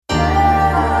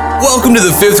Welcome to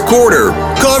the fifth quarter.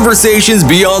 Conversations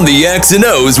beyond the X and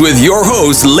O's with your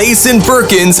hosts, Layson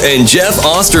Perkins and Jeff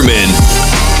Osterman.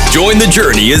 Join the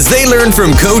journey as they learn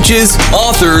from coaches,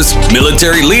 authors,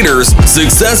 military leaders,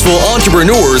 successful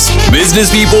entrepreneurs,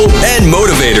 business people, and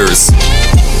motivators.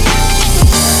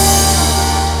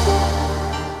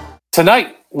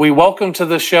 Tonight, we welcome to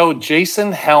the show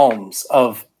Jason Helmes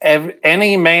of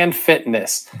Any Man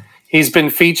Fitness. He's been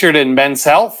featured in Men's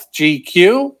Health,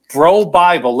 GQ, Bro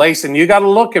Bible. Layson, you got to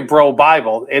look at Bro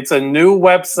Bible. It's a new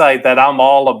website that I'm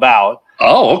all about.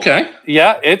 Oh, okay.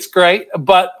 Yeah, it's great.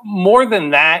 But more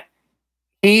than that,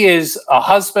 he is a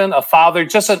husband, a father,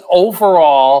 just an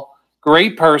overall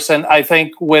great person, I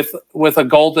think, with a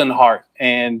golden heart.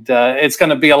 And it's going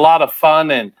to be a lot of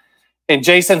fun. And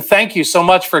Jason, thank you so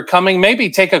much for coming. Maybe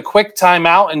take a quick time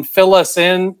out and fill us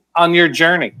in on your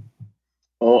journey.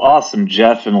 Well, awesome,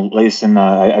 Jeff and Layson.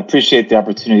 I appreciate the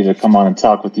opportunity to come on and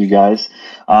talk with you guys.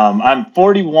 I'm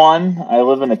 41. I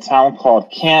live in a town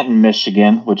called Canton,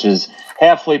 Michigan, which is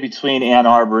halfway between Ann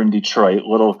Arbor and Detroit,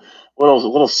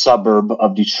 little suburb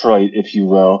of Detroit, if you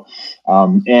will.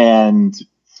 And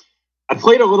I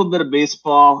played a little bit of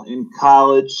baseball in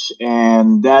college,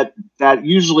 and that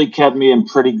usually kept me in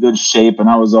pretty good shape. And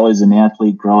I was always an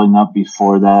athlete growing up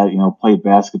before that, played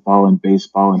basketball and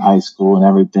baseball in high school and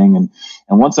everything. And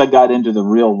once I got into the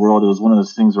real world, it was one of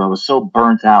those things where I was so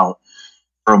burnt out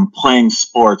from playing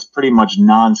sports pretty much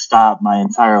nonstop my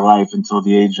entire life until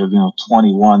the age of,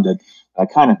 21 that I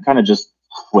kind of just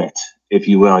quit, if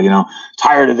you will,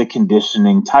 tired of the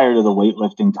conditioning, tired of the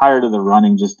weightlifting, tired of the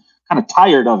running, just kind of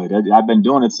tired of it. I've been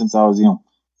doing it since I was,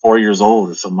 4 years old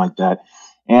or something like that.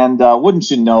 And wouldn't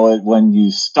you know it, when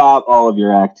you stop all of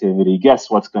your activity, guess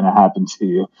what's going to happen to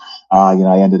you?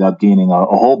 I ended up gaining a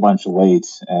whole bunch of weight.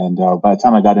 And by the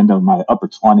time I got into my upper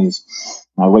 20s,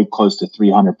 I weighed close to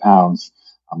 300 pounds.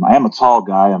 I am a tall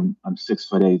guy. I'm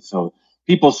 6'8". So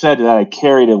people said that I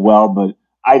carried it well, but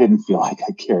I didn't feel like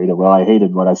I carried it well. I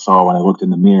hated what I saw when I looked in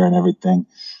the mirror and everything.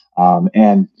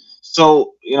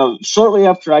 So, shortly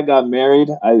after I got married,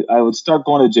 I would start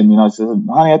going to the gym. I said,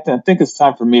 honey, I think it's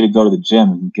time for me to go to the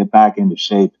gym and get back into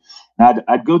shape. And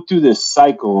I'd go through this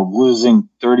cycle of losing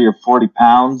 30 or 40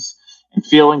 pounds and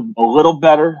feeling a little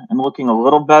better and looking a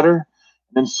little better.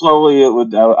 And then slowly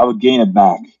I would gain it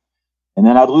back. And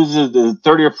then I'd lose the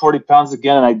 30 or 40 pounds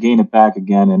again, and I'd gain it back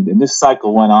again. And this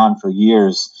cycle went on for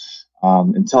years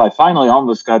until I finally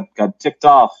almost got ticked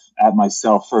off at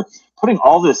myself for putting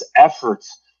all this effort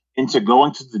into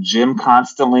going to the gym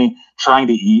constantly, trying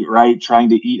to eat right, trying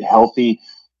to eat healthy,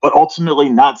 but ultimately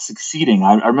not succeeding.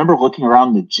 I remember looking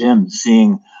around the gym,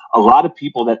 seeing a lot of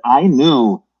people that I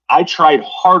knew I tried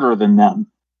harder than them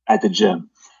at the gym.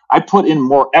 I put in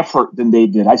more effort than they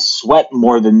did. I sweat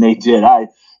more than they did.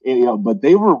 But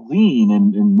they were lean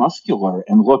and muscular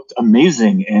and looked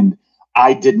amazing, and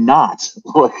I did not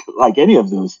look like any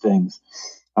of those things.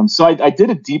 So I did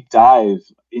a deep dive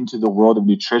into the world of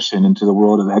nutrition, into the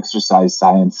world of exercise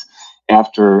science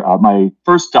after my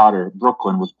first daughter,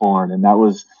 Brooklyn, was born, and that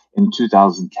was in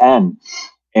 2010.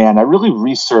 And I really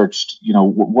researched,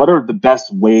 what are the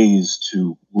best ways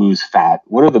to lose fat?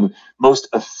 What are the most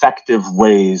effective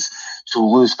ways to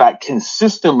lose fat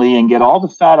consistently and get all the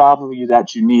fat off of you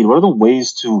that you need? What are the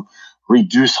ways to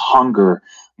reduce hunger?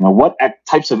 What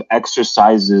types of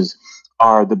exercises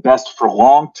are the best for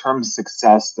long-term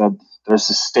success that are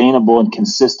sustainable and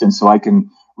consistent, so I can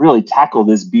really tackle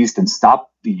this beast and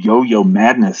stop the yo-yo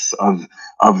madness of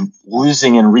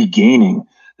losing and regaining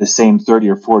the same 30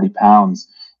 or 40 pounds.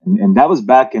 And that was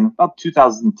back in about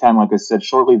 2010, like I said,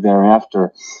 shortly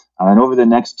thereafter. And over the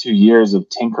next 2 years of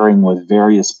tinkering with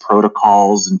various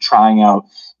protocols and trying out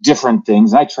different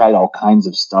things, I tried all kinds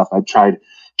of stuff. I tried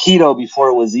keto before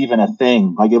it was even a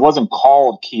thing. Like, it wasn't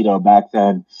called keto back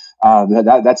then.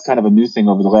 That's kind of a new thing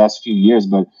over the last few years,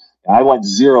 but I went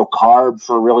zero carb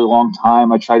for a really long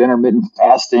time. I tried intermittent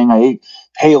fasting. I ate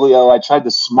paleo. I tried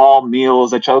the small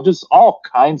meals. I tried just all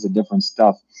kinds of different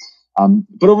stuff.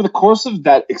 But over the course of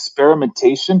that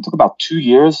experimentation, took about 2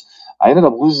 years, I ended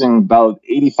up losing about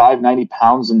 85, 90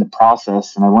 pounds in the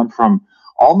process. And I went from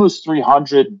almost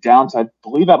 300 down to, I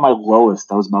believe at my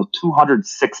lowest, I was about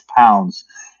 206 pounds.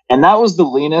 And that was the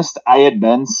leanest I had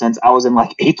been since I was in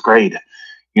like 8th grade.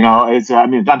 I'm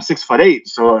 6'8",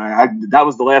 so that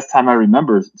was the last time I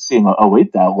remember seeing a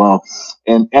weight that low.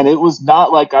 And it was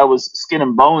not like I was skin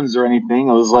and bones or anything.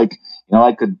 It was like,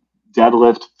 I could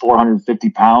deadlift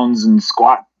 450 pounds and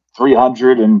squat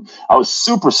 300, and I was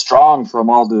super strong from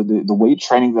all the weight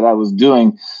training that I was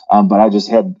doing, but I just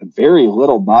had very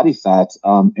little body fat.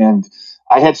 And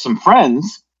I had some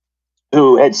friends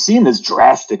who had seen this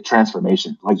drastic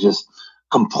transformation, like just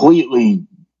completely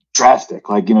drastic.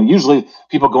 Like, usually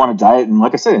people go on a diet and,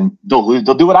 like I said, and they'll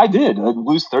do what I did, like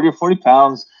lose 30 or 40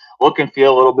 pounds, look and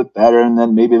feel a little bit better, and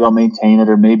then maybe they'll maintain it,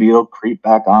 or maybe it'll creep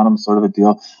back on them, sort of a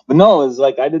deal. But no, it's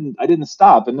like I didn't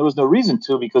stop, and there was no reason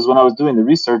to, because when I was doing the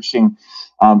researching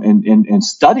and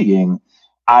studying,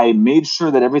 I made sure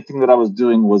that everything that I was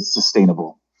doing was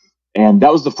sustainable. And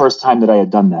that was the first time that I had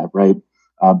done that, right?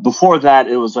 Before that,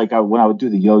 it was like when I would do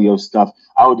the yo-yo stuff,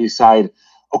 I would decide,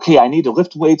 okay, I need to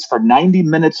lift weights for 90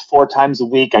 minutes 4 times a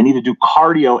week. I need to do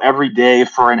cardio every day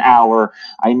for an hour.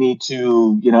 I need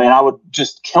to, and I would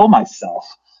just kill myself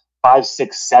 5,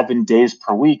 6, 7 days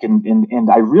per week. And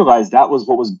I realized that was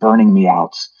what was burning me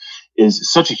out,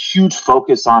 is such a huge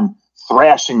focus on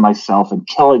thrashing myself and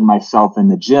killing myself in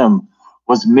the gym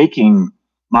was making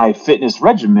my fitness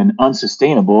regimen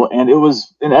unsustainable. And it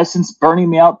was, in essence, burning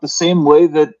me out the same way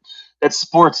that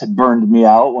sports had burned me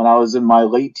out when I was in my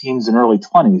late teens and early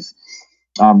 20s.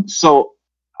 So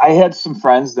I had some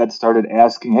friends that started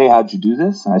asking, hey, how'd you do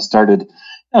this? And I started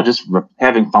just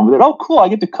having fun with it. Oh, cool, I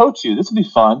get to coach you. This will be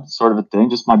fun, sort of a thing.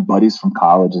 Just my buddies from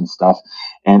college and stuff.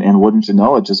 And wouldn't you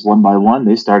know it, just one by one,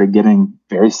 they started getting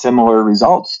very similar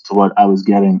results to what I was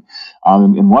getting.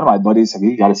 And one of my buddies,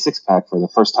 he got a 6-pack for the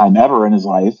first time ever in his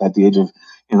life at the age of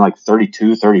like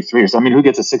 32, 33 or so. I mean, who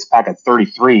gets a 6-pack at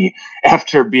 33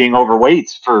 after being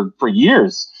overweight for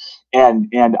years? And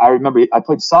I remember I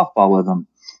played softball with him,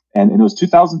 and it was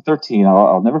 2013.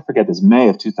 I'll never forget this, May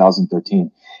of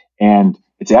 2013. And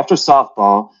it's after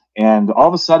softball, and all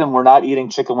of a sudden we're not eating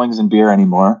chicken wings and beer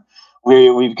anymore.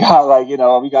 We've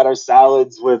got we got our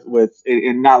salads with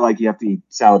and not like you have to eat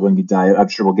salad when you diet. I'm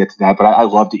sure we'll get to that, but I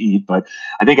love to eat. But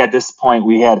I think at this point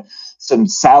we had some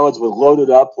salads loaded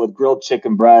up with grilled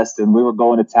chicken breast, and we were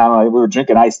going to town. We were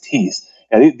drinking iced teas.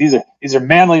 Yeah, these are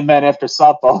manly men after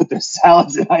softball with their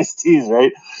salads and iced teas,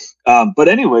 right? But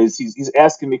anyways, he's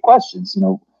asking me questions.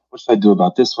 What should I do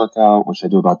about this workout? What should I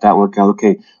do about that workout?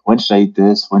 Okay, when should I eat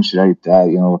this? When should I eat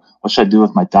that? What should I do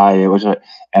with my diet?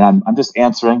 And I'm just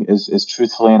answering as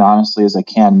truthfully and honestly as I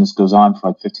can. And this goes on for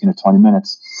like 15 or 20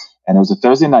 minutes. And it was a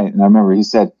Thursday night, and I remember he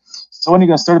said, so when are you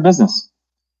going to start a business?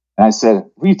 And I said,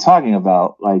 what are you talking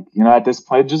about? Like, at this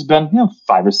point, just been,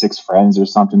 5 or 6 friends or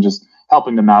something, just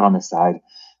helping them out on the side.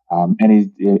 And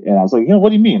I was like, what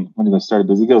do you mean when are you going to start a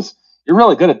business? He goes, you're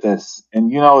really good at this,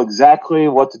 and you know exactly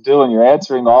what to do, and you're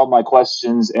answering all my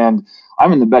questions, and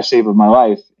I'm in the best shape of my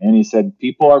life. And he said,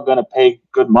 people are going to pay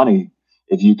good money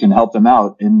if you can help them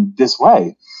out in this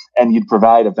way, and you'd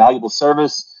provide a valuable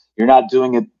service. You're not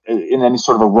doing it in any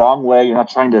sort of a wrong way. You're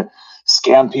not trying to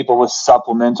scam people with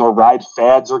supplements or ride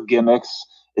fads or gimmicks.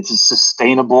 It's a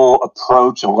sustainable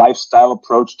approach, a lifestyle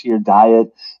approach to your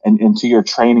diet and to your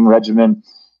training regimen.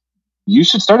 You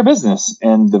should start a business.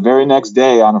 And the very next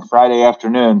day on a Friday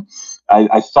afternoon,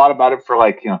 I thought about it for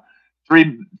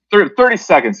 30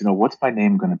 seconds. What's my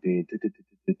name going to be?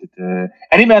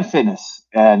 Any Man Fitness.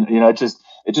 And,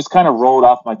 it just kind of rolled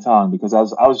off my tongue, because I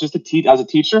was just a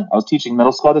teacher. I was teaching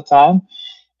middle school at the time.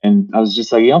 And I was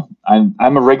just like,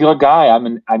 I'm a regular guy. I'm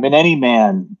an any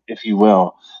man, if you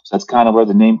will. So that's kind of where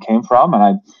the name came from.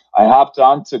 And I hopped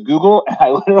onto Google, and I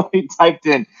literally typed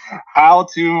in how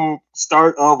to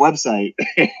start a website,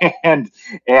 and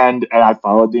I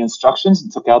followed the instructions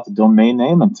and took out the domain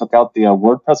name and took out the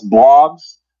WordPress.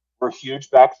 Blogs were huge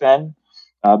back then.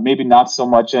 Maybe not so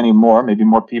much anymore. Maybe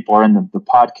more people are in the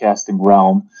podcasting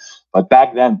realm, but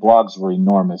back then blogs were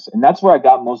enormous, and that's where I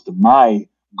got most of my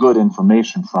good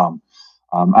information from.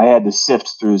 I had to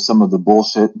sift through some of the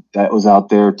bullshit that was out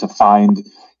there to find,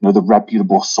 the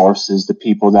reputable sources, the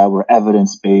people that were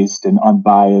evidence-based and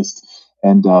unbiased,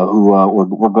 and who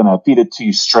were going to feed it to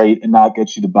you straight and not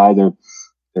get you to buy their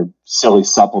silly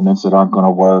supplements that aren't going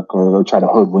to work, or try to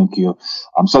hoodwink you.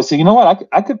 So I said, you know what,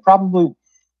 I could probably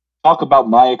talk about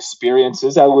my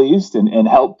experiences at least, and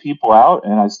help people out.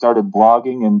 And I started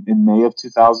blogging in May of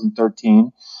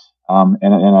 2013.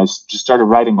 And I just started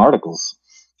writing articles,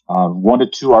 1 to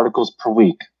 2 articles per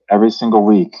week, every single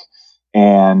week.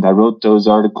 And I wrote those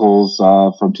articles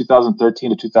from 2013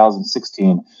 to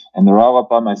 2016, and they're all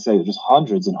up on my site. Just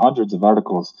hundreds and hundreds of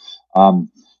articles.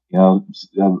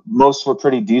 Most were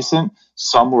pretty decent.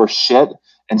 Some were shit,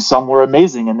 and some were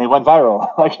amazing, and they went viral.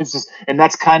 And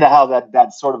that's kind of how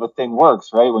that sort of a thing works,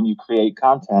 right? When you create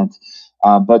content.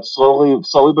 But slowly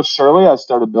but surely, I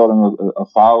started building a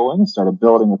following, started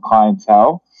building a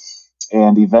clientele.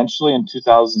 And eventually in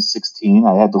 2016,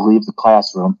 I had to leave the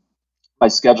classroom. My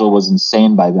schedule was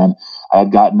insane by then. I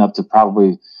had gotten up to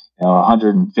probably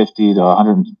 150 to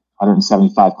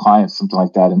 175 clients, something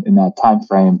like that in that time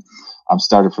frame.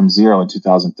 Started from zero in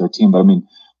 2013. But I mean,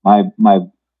 my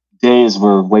days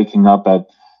were waking up at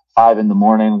 5 in the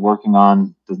morning working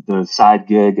on the side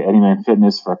gig, Eddie Man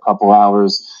Fitness, for a couple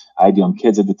hours. I had young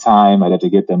kids at the time. I'd have to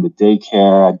get them to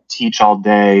daycare. I'd teach all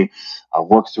day,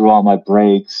 work through all my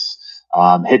breaks,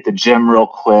 hit the gym real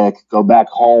quick, go back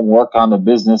home, work on the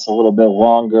business a little bit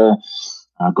longer,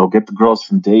 go get the girls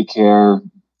from daycare,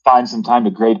 find some time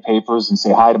to grade papers and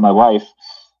say hi to my wife.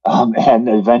 And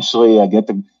eventually I get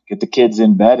the kids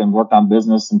in bed and work on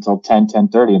business until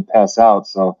 10:30 and pass out.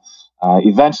 So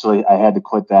eventually I had to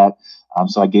quit that.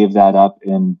 So I gave that up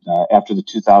in after the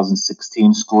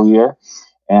 2016 school year.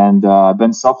 And I've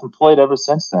been self-employed ever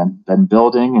since then. Been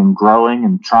building and growing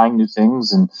and trying new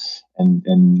things and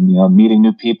meeting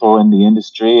new people in the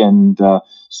industry and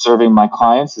serving my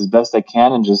clients as best I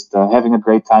can and just having a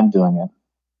great time doing it.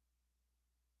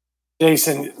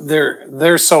 Jason,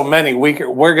 there's so many.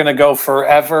 We're going to go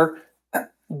forever.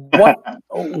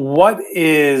 What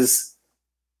is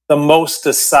the most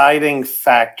deciding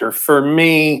factor for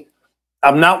me?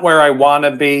 I'm not where I want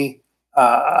to be.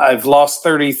 I've lost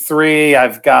 33.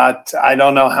 I've got, I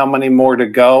don't know how many more to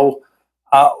go.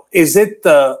 Is it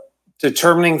the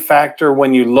determining factor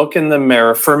when you look in the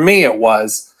mirror? For me, it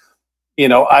was,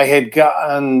 I had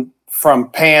gotten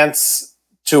from pants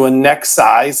to a next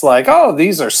size, like, oh,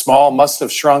 these are small, must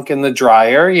have shrunk in the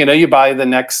dryer. You buy the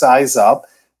next size up.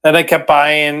 Then I kept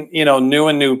buying,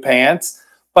 new pants.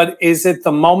 But is it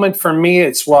the moment for me?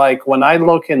 It's like when I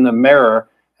look in the mirror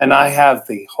and I have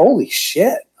the holy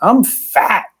shit, I'm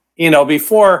fat.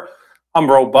 Before I'm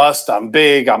robust, I'm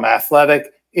big, I'm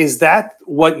athletic. Is that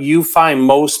what you find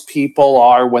most people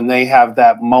are when they have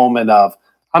that moment of,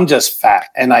 I'm just fat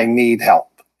and I need help?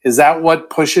 Is that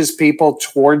what pushes people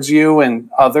towards you and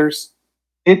others?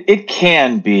 It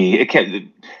can be. It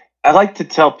can. I like to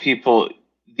tell people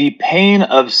the pain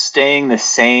of staying the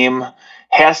same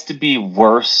has to be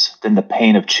worse than the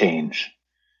pain of change.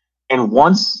 And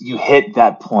once you hit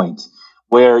that point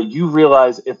where you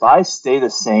realize if I stay the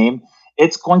same,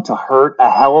 it's going to hurt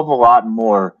a hell of a lot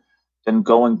more than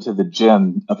going to the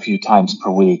gym a few times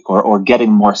per week or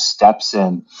getting more steps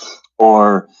in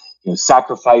or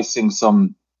sacrificing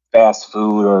some fast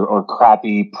food or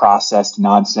crappy processed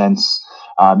nonsense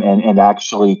and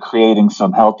actually creating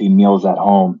some healthy meals at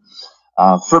home.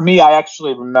 For me, I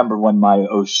actually remember when my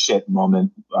oh shit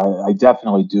moment. I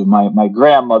definitely do. My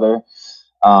grandmother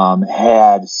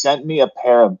had sent me a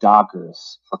pair of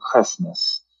Dockers for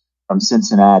Christmas from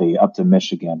Cincinnati up to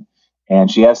Michigan. And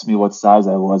she asked me what size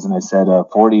I was, and I said a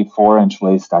 44-inch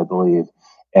waist, I believe.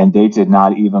 And they did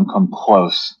not even come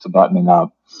close to buttoning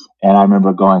up. And I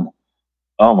remember going,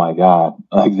 oh my God,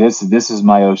 like this is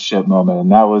my oh shit moment.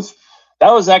 And that was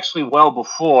actually well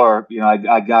before,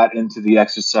 I got into the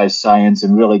exercise science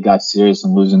and really got serious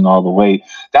and losing all the weight.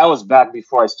 That was back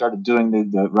before I started doing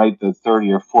the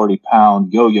 30 or 40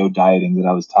 pound yo-yo dieting that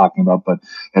I was talking about. But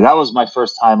that was my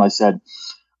first time I said,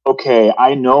 okay,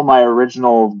 I know my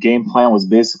original game plan was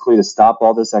basically to stop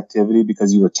all this activity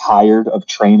because you were tired of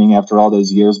training after all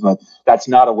those years, but that's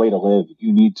not a way to live.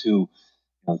 You need to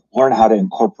learn how to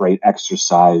incorporate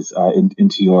exercise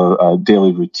into your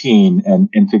daily routine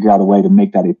and figure out a way to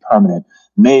make that a permanent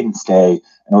mainstay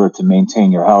in order to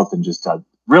maintain your health and just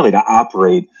really to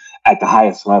operate at the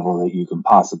highest level that you can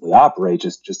possibly operate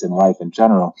just in life in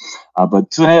general. But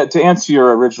to answer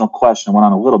your original question, I went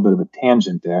on a little bit of a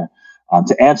tangent there.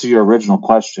 To answer your original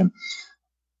question,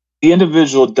 the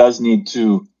individual does need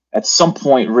to at some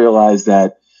point realize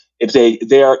that if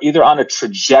they are either on a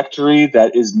trajectory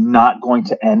that is not going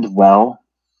to end well,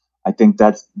 I think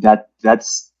that's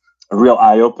a real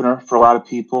eye opener for a lot of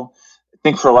people. I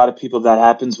think for a lot of people that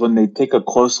happens when they take a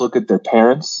close look at their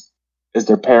parents, as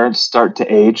their parents start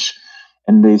to age,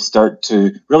 and they start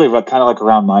to really kind of like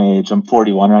around my age. I'm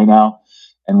 41 right now,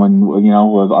 and when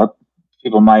with our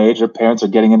people my age, their parents are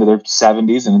getting into their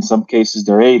 70s and in some cases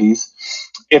their 80s.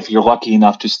 If you're lucky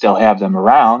enough to still have them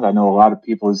around, I know a lot of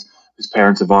people whose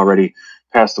parents have already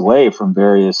passed away from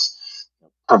various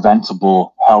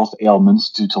preventable health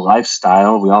ailments due to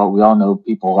lifestyle. We all know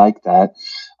people like that.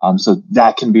 So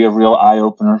that can be a real eye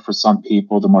opener for some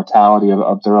people, the mortality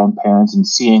of their own parents and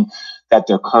seeing that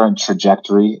their current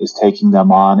trajectory is taking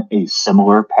them on a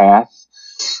similar path.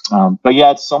 But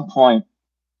yeah, at some point,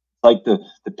 like the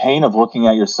pain of looking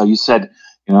at yourself, you said,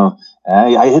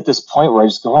 I hit this point where I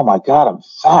just go, oh my God, I'm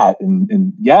fat.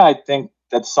 And yeah, I think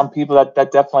that some people that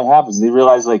definitely happens. They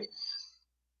realize like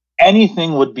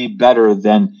anything would be better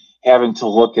than having to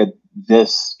look at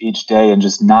this each day and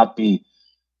just not be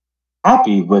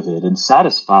happy with it and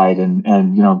satisfied and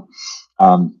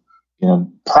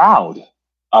proud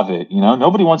of it.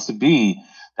 Nobody wants to be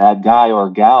that guy or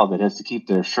gal that has to keep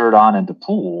their shirt on at the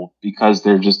pool because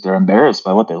they're embarrassed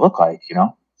by what they look like.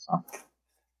 So.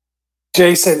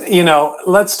 Jason,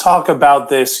 let's talk about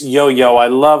this yo-yo. I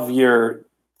love your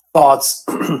thoughts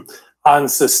on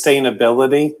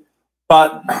sustainability,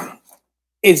 but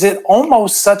is it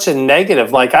almost such a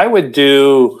negative? Like I would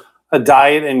do a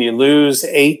diet and you lose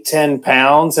 8, 10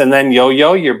 pounds and then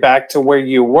yo-yo, you're back to where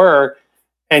you were.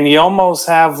 And you almost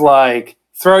have like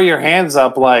throw your hands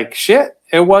up like shit,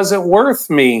 it wasn't worth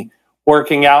me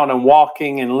working out and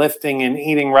walking and lifting and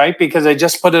eating right because I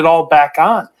just put it all back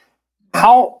on.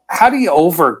 How do you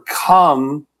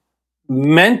overcome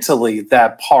mentally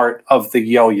that part of the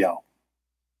yo-yo?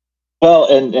 Well,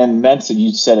 and mental,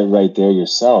 you said it right there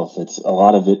yourself. It's a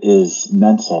lot of it is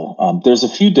mental. There's a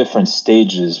few different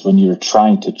stages when you're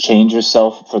trying to change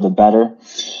yourself for the better.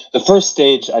 The first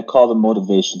stage I call the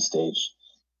motivation stage.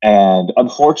 And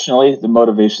unfortunately, the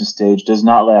motivation stage does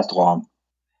not last long,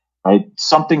 right?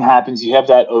 Something happens, you have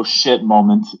that oh shit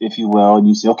moment, if you will, and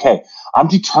you say, okay, I'm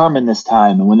determined this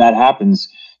time. And when that happens,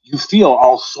 you feel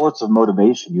all sorts of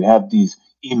motivation. You have these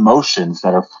emotions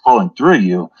that are flowing through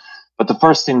you. But the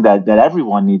first thing that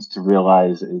everyone needs to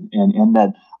realize, and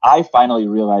that I finally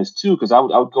realized too, because I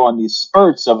would go on these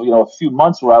spurts of a few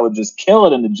months where I would just kill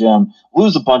it in the gym,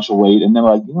 lose a bunch of weight, and then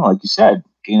like you said,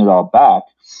 gain it all back.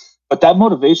 But that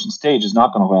motivation stage is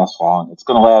not going to last long. It's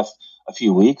going to last a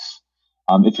few weeks.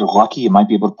 If you're lucky, you might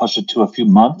be able to push it to a few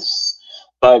months.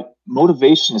 But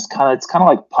motivation is it's kind of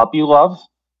like puppy love,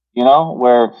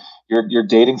 where you're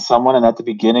dating someone, and at the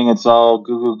beginning it's all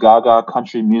goo goo gaga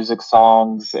country music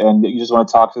songs, and you just want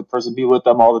to talk to the person, be with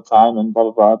them all the time, and blah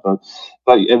blah blah.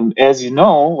 But as you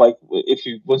know, like if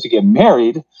you once you get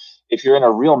married, if you're in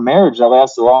a real marriage that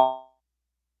lasts a long,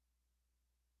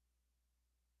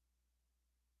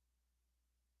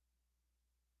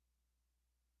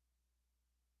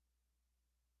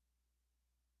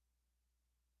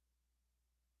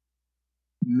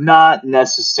 not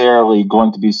necessarily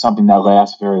going to be something that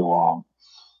lasts very long.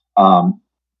 Um,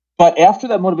 but after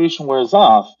that motivation wears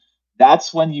off,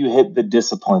 that's when you hit the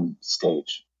discipline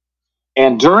stage.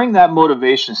 And during that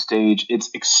motivation stage, it's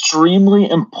extremely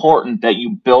important that you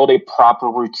build a proper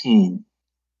routine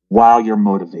while you're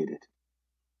motivated.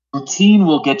 Routine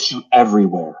will get you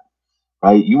everywhere,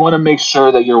 right? You want to make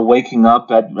sure that you're waking up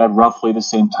at roughly the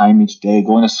same time each day,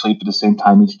 going to sleep at the same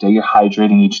time each day, you're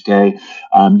hydrating each day.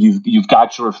 You've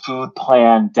got your food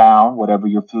plan down, whatever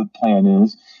your food plan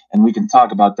is, and we can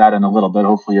talk about that in a little bit.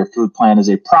 Hopefully, your food plan is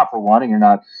a proper one, and you're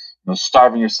not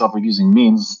starving yourself or using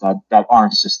means that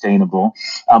aren't sustainable.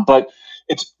 But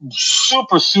it's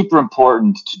super, super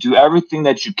important to do everything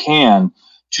that you can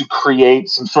to create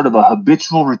some sort of a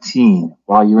habitual routine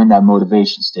while you're in that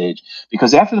motivation stage.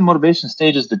 Because after the motivation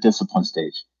stage is the discipline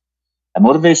stage. And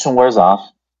motivation wears off.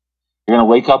 You're going to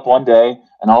wake up one day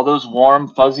and all those warm,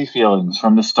 fuzzy feelings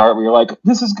from the start where you're like,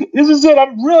 this is it.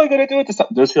 I'm really going to do it this time.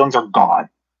 Those feelings are gone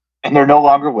and they're no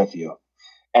longer with you.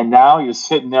 And now you're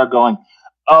sitting there going,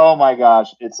 oh my gosh,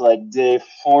 it's like day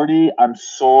 40. I'm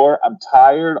sore. I'm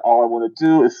tired. All I want to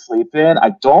do is sleep in.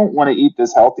 I don't want to eat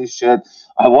this healthy shit.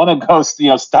 I want to go,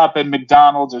 stop at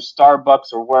McDonald's or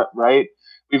Starbucks or what, right?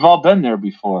 We've all been there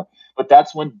before. But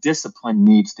that's when discipline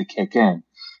needs to kick in.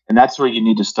 And that's where you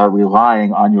need to start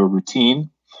relying on your routine,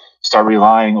 start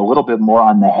relying a little bit more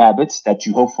on the habits that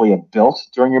you hopefully have built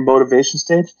during your motivation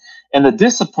stage. And the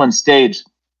discipline stage,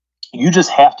 you just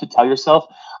have to tell yourself,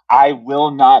 I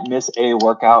will not miss a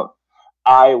workout.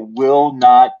 I will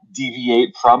not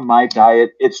deviate from my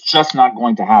diet. It's just not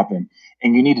going to happen.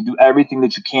 And you need to do everything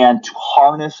that you can to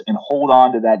harness and hold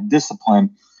on to that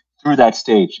discipline through that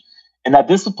stage. And that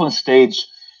discipline stage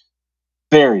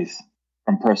varies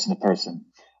from person to person.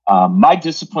 My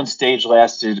discipline stage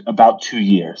lasted about 2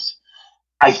 years.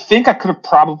 I think I could have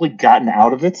probably gotten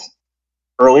out of it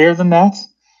earlier than that.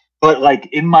 But like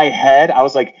in my head, I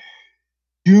was like,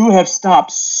 you have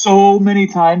stopped so many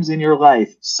times in your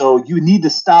life, so you need to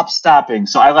stop stopping.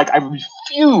 So I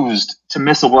refused to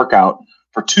miss a workout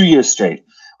for 2 years straight.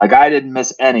 Like I didn't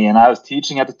miss any, and I was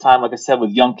teaching at the time. Like I said,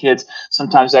 with young kids,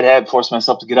 sometimes I'd have forced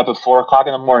myself to get up at 4 o'clock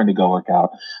in the morning to go work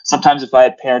out. Sometimes if I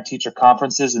had parent-teacher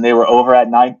conferences and they were over at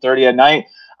 9:30 at night,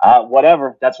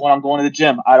 whatever. That's when I'm going to the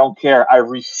gym. I don't care. I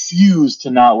refuse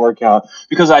to not work out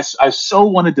because I so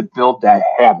wanted to build that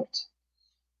habit.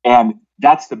 And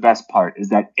that's the best part, is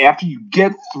that after you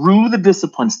get through the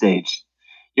discipline stage,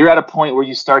 you're at a point where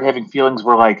you start having feelings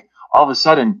where like all of a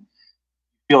sudden you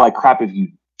feel like crap if you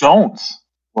don't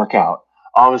work out.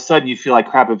 All of a sudden you feel like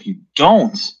crap if you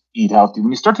don't eat healthy. When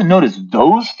you start to notice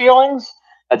those feelings,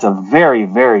 that's a very,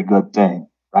 very good thing,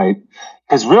 right?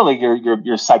 Because really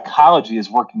your psychology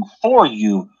is working for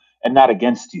you and not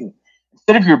against you.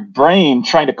 Instead of your brain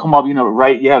trying to come up,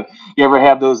 right? You ever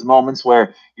have those moments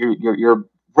where you're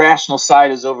rational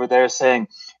side is over there saying,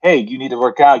 hey, you need to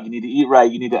work out, you need to eat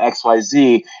right, you need to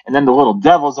XYZ. And then the little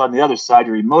devil's on the other side,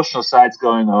 your emotional side's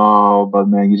going, oh, but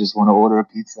man, you just want to order a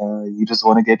pizza, you just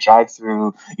want to get drive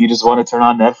through, you just want to turn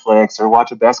on Netflix or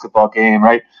watch a basketball game,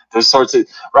 right? Those sorts of,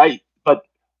 right? But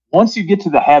once you get to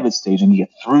the habit stage and you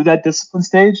get through that discipline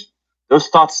stage, those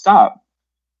thoughts stop.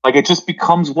 Like it just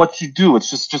becomes what you do. It's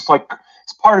just like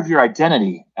it's part of your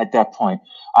identity at that point.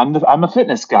 I'm a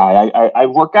fitness guy. I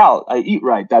work out. I eat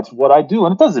right. That's what I do.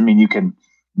 And it doesn't mean you can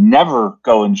never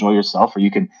go enjoy yourself or you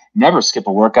can never skip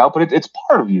a workout, but it's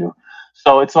part of you.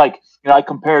 So it's like, I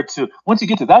compare it to once you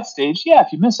get to that stage, yeah,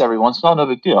 if you miss every once in a while, no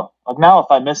big deal. Like now if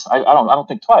I miss, I don't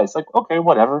think twice. Like, okay,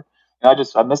 whatever. I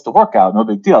missed a workout, no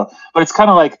big deal. But it's kind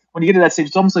of like when you get to that stage,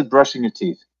 it's almost like brushing your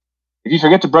teeth. If you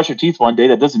forget to brush your teeth one day,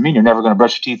 that doesn't mean you're never going to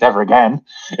brush your teeth ever again.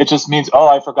 It just means, oh,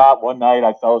 I forgot one night,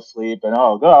 I fell asleep, and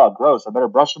oh, God, gross, I better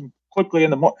brush them quickly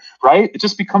in the morning, right? It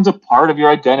just becomes a part of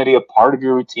your identity, a part of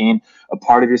your routine, a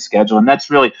part of your schedule. And that's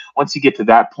really, once you get to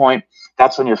that point,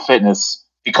 that's when your fitness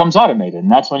becomes automated. And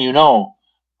that's when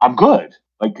I'm good.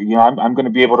 Like, I'm going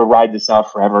to be able to ride this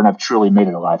out forever, and I've truly made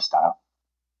it a lifestyle.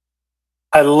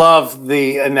 I love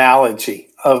the analogy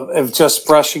of just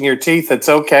brushing your teeth. It's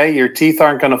okay. Your teeth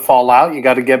aren't going to fall out. You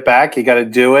got to get back. You got to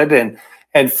do it.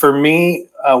 And for me,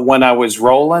 when I was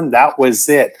rolling, that was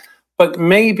it. But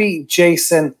maybe,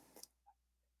 Jason,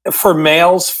 for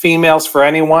males, females, for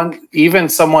anyone, even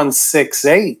someone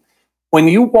 6'8", when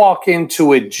you walk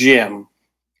into a gym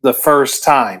the first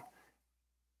time,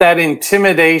 that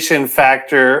intimidation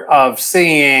factor of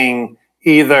seeing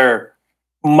either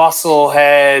muscle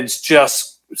heads,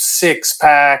 just six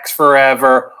packs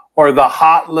forever, or the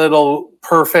hot little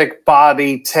perfect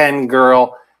body 10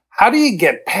 girl. How do you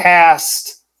get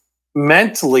past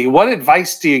mentally? What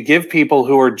advice do you give people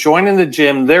who are joining the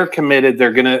gym? They're committed.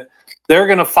 They're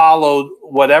gonna follow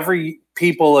whatever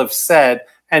people have said,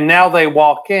 and now they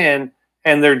walk in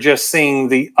and they're just seeing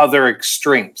the other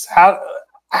extremes. How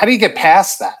do you get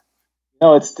past that?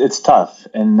 No, it's tough,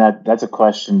 and that's a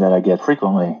question that I get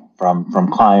frequently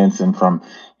from clients and from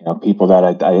people that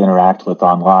I interact with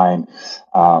online.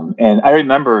 And I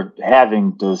remember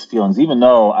having those feelings, even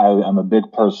though I'm a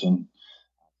big person,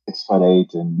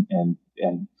 6'8",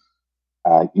 and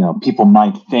people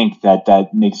might think that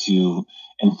makes you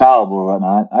infallible or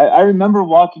whatnot. I remember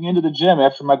walking into the gym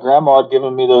after my grandma had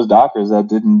given me those Dockers that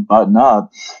didn't button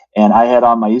up, and I had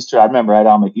on my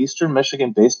Eastern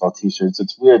Michigan baseball t-shirts.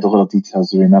 It's weird the little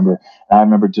details you remember. And I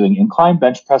remember doing incline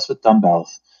bench press with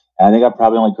dumbbells. And I think I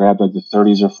probably only grabbed like the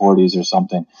 30s or 40s or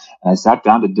something. And I sat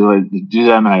down to do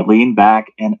them, and I leaned back,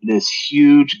 and this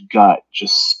huge gut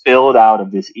just spilled out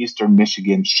of this Eastern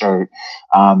Michigan shirt.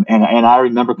 And I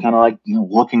remember kind of like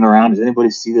looking around. Does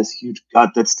anybody see this huge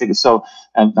gut that's sticking? So,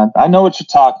 and I know what you're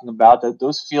talking about. That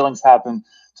those feelings happen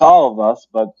to all of us.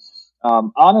 But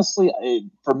honestly,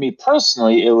 for me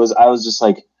personally, I was just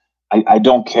like, I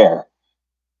don't care.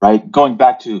 Right, going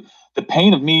back to the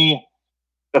pain of me.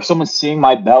 If someone's seeing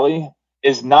my belly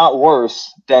is not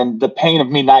worse than the pain of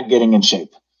me not getting in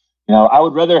shape. I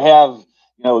would rather have,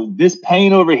 this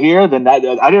pain over here than that.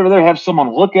 I'd rather have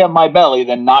someone look at my belly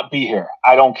than not be here.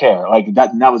 I don't care. Like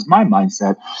that was my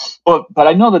mindset. But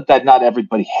I know that not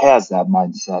everybody has that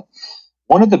mindset.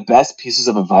 One of the best pieces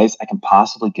of advice I can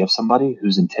possibly give somebody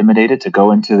who's intimidated to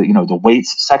go into the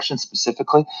weights section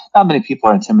specifically. Not many people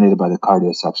are intimidated by the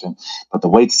cardio section, but the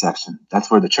weights section,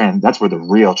 that's where the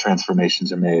real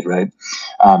transformations are made, right?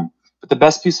 But the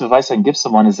best piece of advice I can give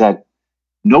someone is that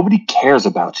nobody cares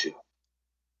about you.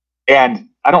 And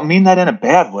I don't mean that in a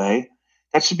bad way.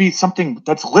 That should be something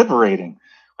that's liberating.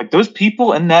 Like those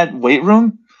people in that weight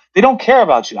room, they don't care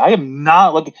about you. I am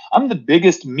not like, I'm the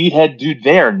biggest meathead dude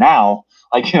there now.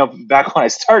 Like, back when I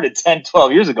started 10,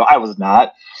 12 years ago, I was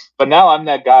not. But now I'm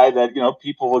that guy that,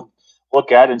 people would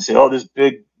look at and say, oh, this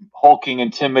big, hulking,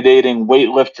 intimidating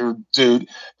weightlifter dude.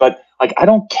 But like, I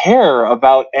don't care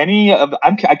about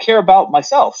I care about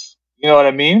myself. You know what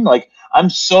I mean? Like, I'm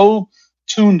so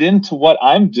tuned into what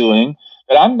I'm doing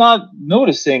that I'm not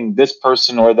noticing this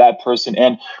person or that person.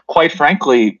 And quite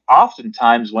frankly,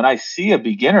 oftentimes when I see a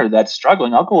beginner that's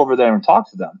struggling, I'll go over there and talk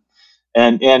to them.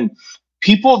 And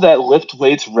people that lift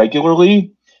weights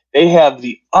regularly, they have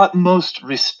the utmost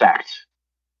respect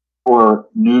for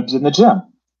noobs in the gym.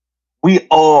 We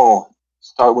all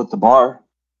start with the bar,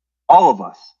 all of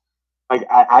us. Like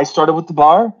I started with the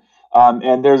bar,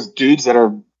 and there's dudes that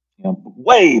are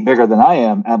way bigger than I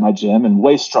am at my gym and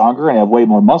way stronger and have way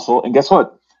more muscle. And guess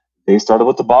what? They started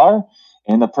with the bar,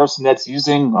 and the person that's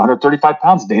using 135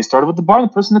 pounds, they started with the bar. And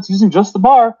the person that's using just the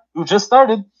bar, who just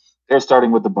started, they're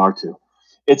starting with the bar too.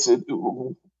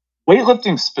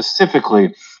 weightlifting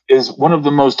specifically is one of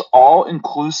the most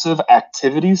all-inclusive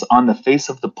activities on the face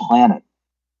of the planet.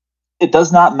 It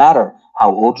does not matter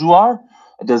how old you are.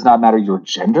 It does not matter your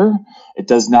gender. It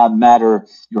does not matter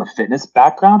your fitness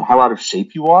background, how out of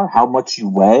shape you are, how much you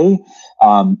weigh.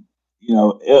 Um,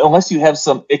 unless you have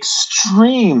some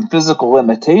extreme physical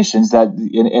limitations and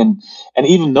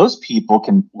even those people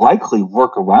can likely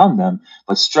work around them.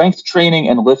 But strength training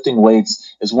and lifting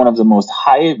weights is one of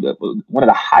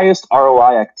the highest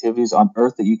ROI activities on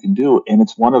earth that you can do, and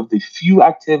it's one of the few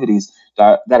activities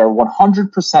that are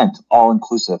 100% all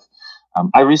inclusive.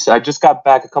 I just got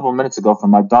back a couple of minutes ago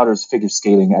from my daughter's figure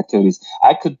skating activities.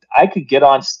 I could get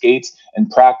on skates and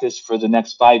practice for the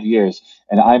next 5 years,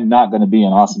 and I'm not going to be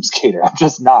an awesome skater. I'm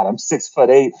just not. I'm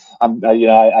 6'8".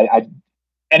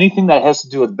 Anything that has to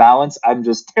do with balance, I'm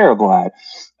just terrible at.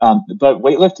 But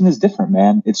weightlifting is different,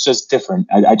 man. It's just different.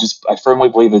 I firmly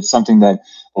believe it's something that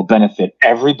will benefit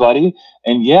everybody.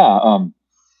 And yeah,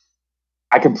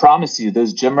 I can promise you,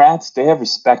 those gym rats, they have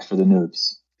respect for the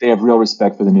noobs. They have real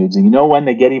respect for the noobs. And you know when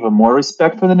they get even more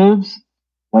respect for the noobs?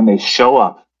 When they show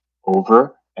up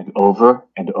over and over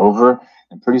and over.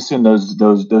 And pretty soon those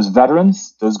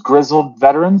veterans, those grizzled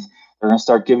veterans, they're gonna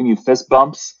start giving you fist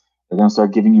bumps. They're gonna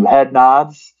start giving you head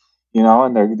nods,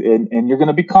 and you're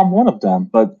gonna become one of them.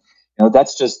 But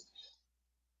that's just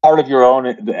part of your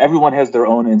own. Everyone has their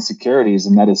own insecurities,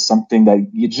 and that is something that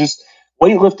you just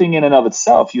weightlifting in and of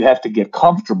itself, you have to get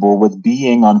comfortable with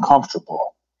being uncomfortable.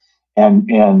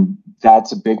 And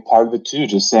that's a big part of it too.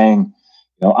 Just saying,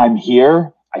 I'm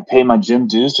here, I pay my gym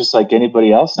dues just like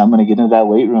anybody else, and I'm going to get into that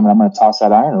weight room and I'm going to toss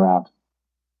that iron around.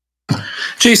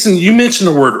 Jason, you mentioned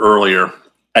the word earlier,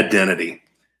 identity.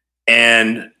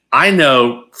 And I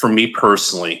know for me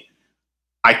personally,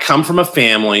 I come from a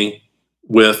family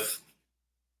with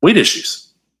weight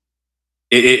issues.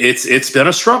 It's been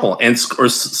a struggle. And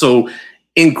so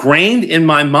ingrained in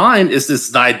my mind is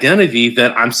this identity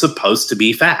that I'm supposed to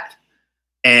be fat.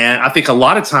 And I think a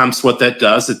lot of times what that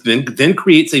does, it then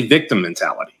creates a victim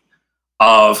mentality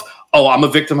of, oh, I'm a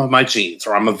victim of my genes,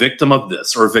 or I'm a victim of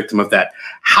this, or a victim of that.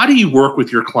 How do you work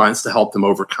with your clients to help them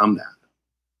overcome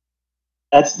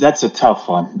that? That's a tough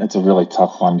one. That's a really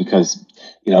tough one because,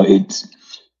 it's,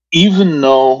 even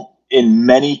though in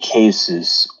many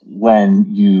cases when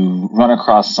you run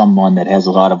across someone that has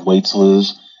a lot of weight to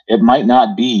lose, it might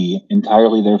not be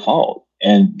entirely their fault.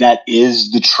 And that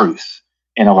is the truth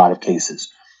in a lot of cases.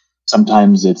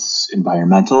 Sometimes it's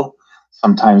environmental.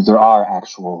 Sometimes there are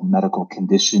actual medical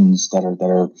conditions that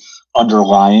are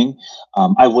underlying.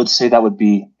 I would say that would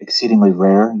be exceedingly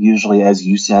rare. Usually, as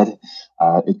you said,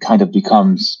 it kind of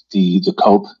becomes the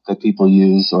cope that people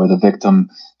use, or the victim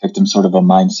sort of a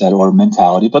mindset or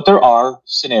mentality. But there are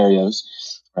scenarios,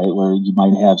 right, where you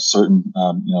might have certain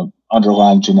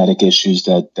underlying genetic issues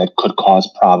that could cause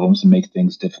problems and make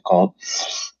things difficult.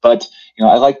 But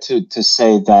I like to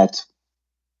say that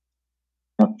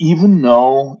even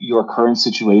though your current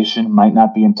situation might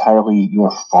not be entirely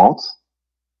your fault,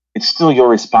 it's still your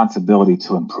responsibility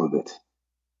to improve it.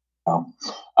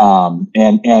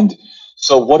 And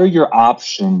so, what are your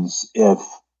options if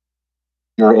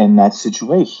you're in that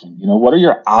situation? What are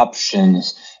your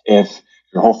options if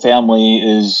your whole family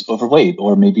is overweight,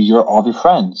 or maybe all of your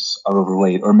friends are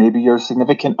overweight, or maybe your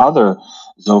significant other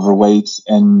is overweight,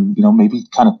 and maybe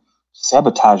kind of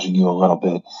sabotaging you a little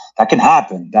bit? That can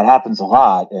happen. That happens a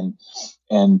lot, and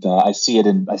I see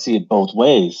it both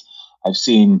ways. I've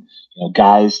seen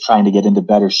guys trying to get into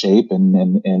better shape,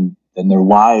 and their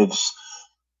wives,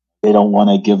 they don't want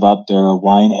to give up their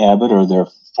wine habit or their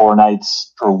 4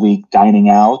 nights per week dining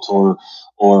out or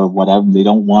whatever. They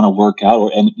don't want to work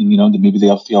out, and maybe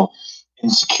they'll feel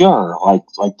insecure,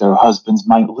 like their husbands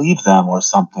might leave them or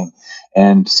something.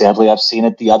 And sadly, I've seen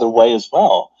it the other way as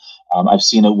well. I've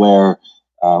seen it where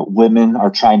women are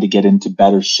trying to get into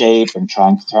better shape and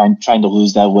trying to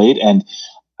lose that weight, and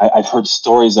I've heard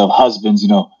stories of husbands,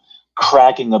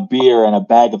 cracking a beer and a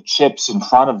bag of chips in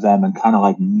front of them and kind of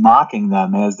like mocking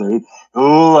them as they're,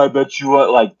 oh, I bet you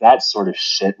what, like that sort of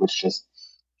shit, which just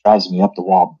drives me up the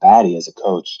wall batty as a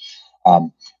coach.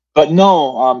 But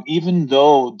no, even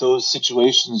though those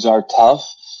situations are tough,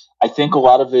 I think a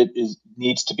lot of it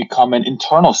needs to become an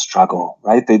internal struggle,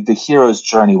 right? The hero's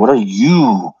journey. What are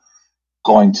you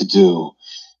going to do?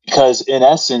 Because in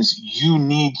essence, you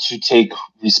need to take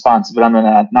responsibility.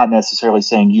 I'm not necessarily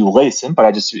saying you, Layson, but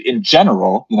I just, in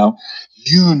general,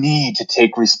 you need to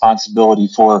take responsibility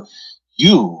for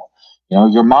you.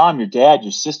 Your mom, your dad,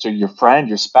 your sister, your friend,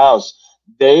 your spouse,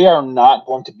 they are not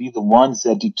going to be the ones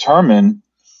that determine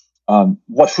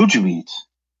what food you eat.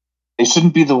 They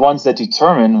shouldn't be the ones that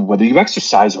determine whether you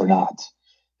exercise or not.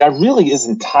 that really is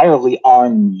entirely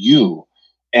on you.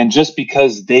 And just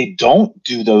because they don't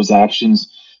do those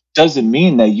actions doesn't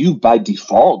mean that you by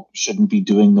default shouldn't be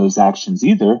doing those actions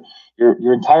either.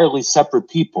 You're entirely separate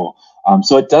people.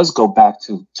 So it does go back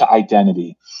to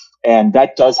identity. And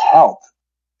that does help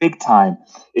big time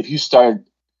if you start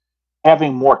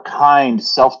having more kind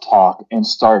self-talk and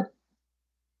start,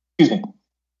 excuse me,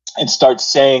 and start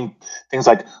saying things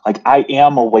like I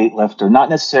am a weightlifter, not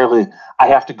necessarily I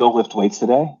have to go lift weights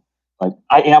today. Like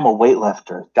I am a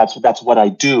weightlifter. That's what I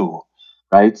do,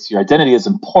 right? So your identity is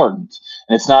important,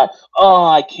 and it's not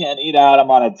I can't eat out.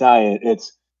 I'm on a diet.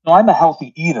 It's no, I'm a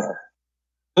healthy eater.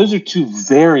 Those are two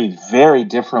very, very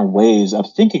different ways of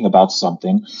thinking about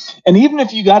something. And even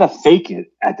if you got to fake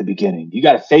it at the beginning, you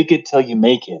got to fake it till you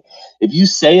make it. If you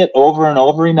say it over and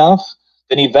over enough,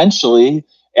 then eventually,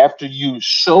 after you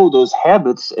show those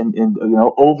habits and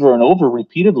over and over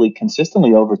repeatedly,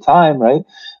 consistently over time, right,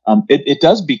 it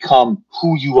does become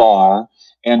who you are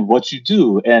and what you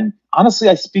do. And honestly,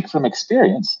 I speak from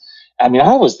experience. I mean,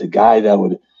 I was the guy that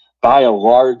would buy a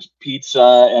large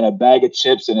pizza and a bag of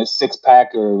chips and a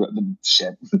 6-pack or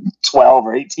 12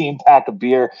 or 18 pack of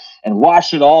beer and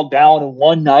wash it all down in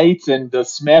one night and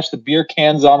smash the beer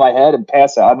cans on my head and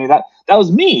pass out. I mean, that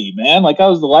was me, man. Like I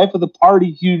was the life of the party,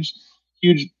 huge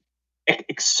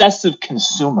excessive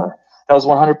consumer. That was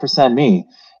 100% me.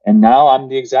 And now I'm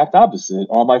the exact opposite.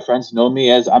 All my friends know me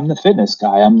as I'm the fitness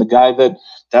guy. I'm the guy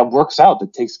that works out,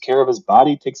 that takes care of his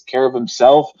body, takes care of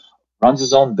himself, runs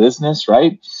his own business,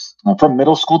 right? From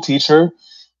middle school teacher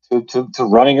to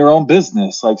running your own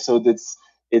business. Like, so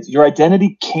it's your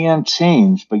identity can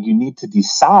change, but you need to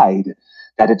decide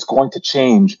that it's going to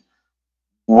change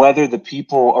whether the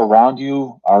people around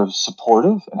you are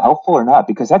supportive and helpful or not,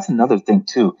 because that's another thing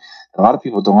too that a lot of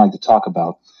people don't like to talk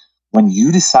about. When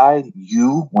you decide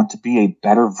you want to be a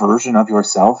better version of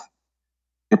yourself,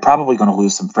 you're probably going to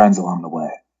lose some friends along the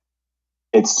way.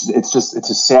 It's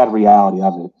a sad reality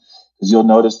of it, because you'll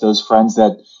notice those friends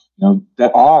that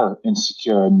that are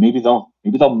insecure, and maybe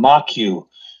they'll mock you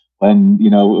when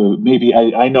maybe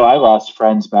I know I lost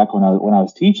friends back when I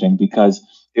was teaching because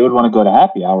they would want to go to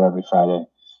happy hour every Friday.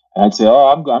 And I'd say, "Oh,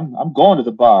 I'm going to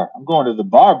the bar. I'm going to the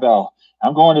barbell.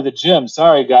 I'm going to the gym.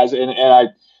 Sorry, guys." And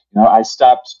I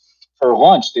stopped for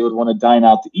lunch. They would want to dine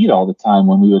out to eat all the time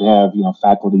when we would have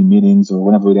faculty meetings or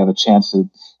whenever we'd have a chance to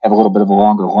have a little bit of a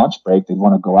longer lunch break. They'd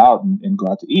want to go out and go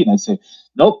out to eat. And I'd say,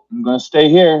 "Nope, I'm going to stay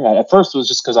here." At first, it was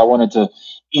just because I wanted to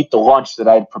eat the lunch that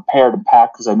I'd prepared and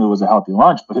packed because I knew it was a healthy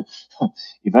lunch. But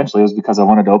eventually, it was because I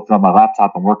wanted to open up my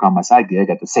laptop and work on my side gig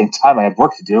at the same time I had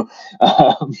work to do.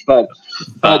 But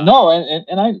no,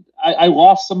 and I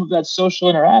lost some of that social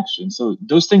interaction. So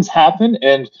those things happen,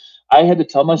 and I had to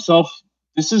tell myself,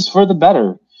 this is for the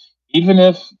better. Even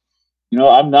if,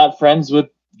 I'm not friends with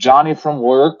Johnny from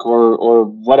work or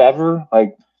whatever,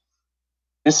 like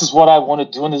this is what I want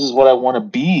to do and this is what I want to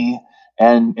be.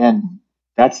 And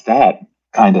that's that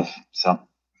kind of. So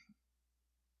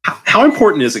how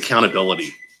important is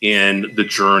accountability in the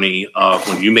journey of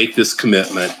when you make this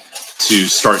commitment to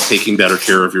start taking better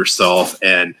care of yourself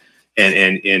and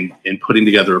putting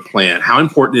together a plan? How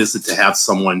important is it to have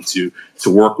someone to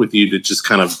work with you to just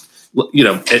kind of,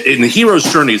 in the hero's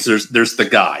journeys, there's the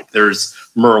guide, there's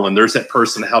Merlin, there's that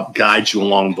person to help guide you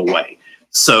along the way.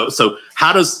 So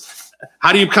how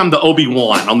do you become the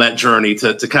Obi-Wan on that journey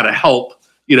to kind of help,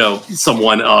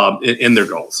 someone in their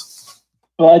goals?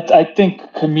 Well, I think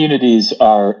communities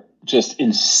are just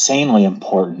insanely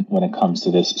important when it comes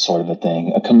to this sort of a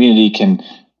thing. A community can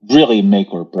really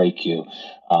make or break you.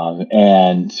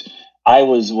 And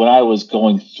when I was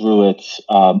going through it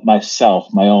myself,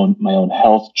 my own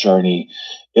health journey,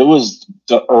 it was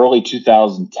the early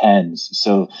 2010s.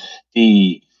 So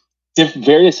the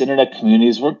various internet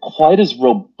communities weren't quite as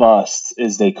robust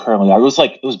as they currently are.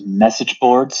 It was message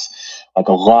boards, like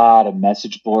a lot of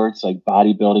message boards, like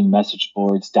bodybuilding message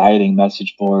boards, dieting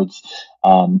message boards,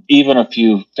 even a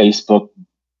few Facebook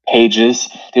pages.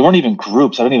 They weren't even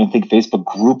groups. I don't even think Facebook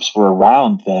groups were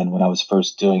around then when I was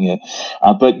first doing it.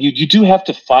 But you do have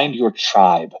to find your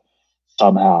tribe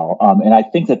somehow. And I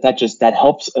think that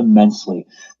helps immensely,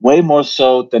 way more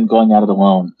so than going at it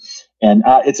alone. And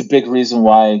it's a big reason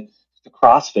why the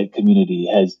CrossFit community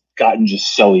has gotten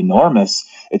just so enormous.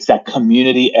 It's that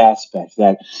community aspect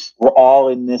that we're all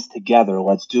in this together.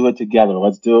 Let's do it together.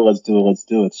 Let's do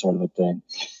it sort of a thing.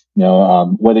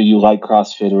 Whether you like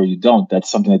CrossFit or you don't, that's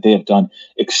something that they have done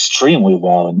extremely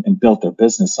well and built their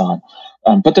business on.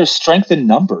 But there's strength in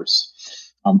numbers.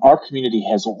 Our community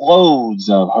has loads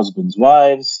of husbands,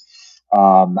 wives,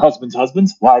 husbands,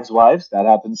 wives. That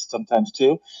happens sometimes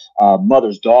too.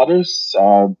 Mothers, daughters,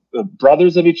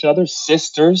 brothers of each other,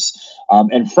 sisters,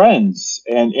 and friends.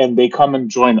 And they come and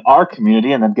join our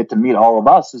community and then get to meet all of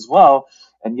us as well.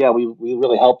 And yeah, we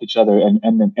really help each other and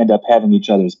then end up having each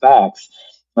other's backs.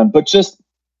 But just,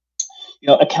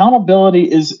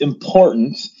 accountability is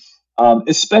important,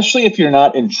 especially if you're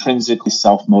not intrinsically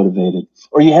self-motivated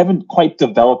or you haven't quite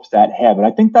developed that habit.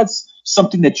 I think that's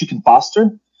something that you can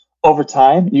foster over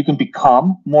time. You can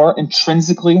become more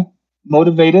intrinsically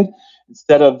motivated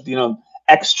instead of,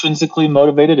 extrinsically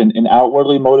motivated and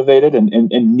outwardly motivated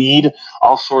and need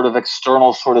all sort of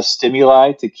external sort of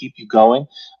stimuli to keep you going.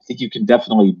 I think you can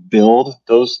definitely build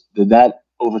that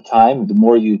over time. The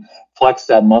more you flex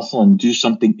that muscle and do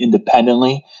something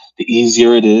independently, the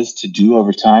easier it is to do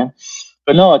over time.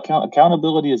 But no,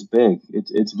 accountability is big.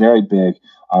 It's very big.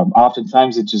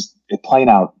 Oftentimes, it plain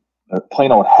out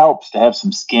helps to have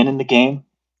some skin in the game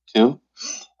too.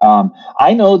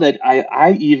 I know that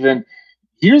I even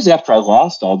years after I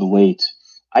lost all the weight,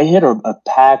 I hit a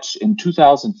patch in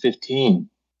 2015.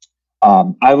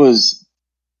 I was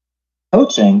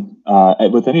coaching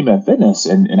with Anyman Fitness,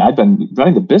 and I'd been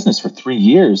running the business for 3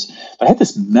 years. But I had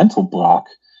this mental block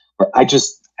where I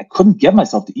couldn't get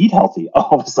myself to eat healthy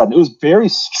all of a sudden. It was very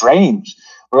strange.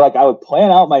 Where I would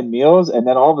plan out my meals, and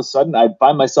then all of a sudden I'd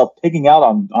find myself picking out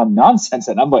on nonsense.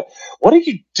 And I'm like, what are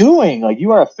you doing? Like,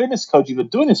 you are a fitness coach. You've been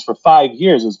doing this for 5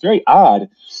 years. It was very odd.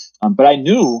 But I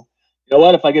knew, you know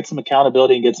what, if I get some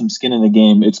accountability and get some skin in the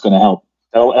game, it's going to help.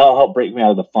 That'll help break me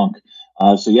out of the funk.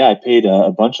 So yeah, I paid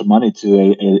a bunch of money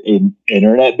to an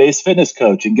internet-based fitness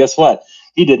coach. And guess what?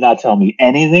 He did not tell me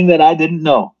anything that I didn't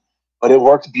know, but it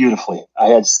worked beautifully. I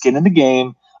had skin in the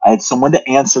game. I had someone to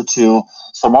answer to,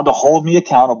 someone to hold me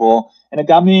accountable, and it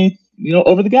got me,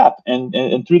 over the gap and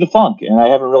through the funk. And I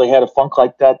haven't really had a funk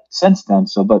like that since then.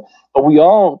 So, but we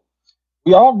all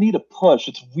need a push.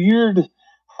 It's weird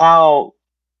how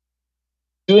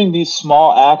doing these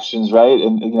small actions, right,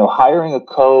 and hiring a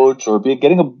coach or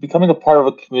becoming a part of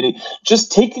a community,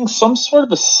 just taking some sort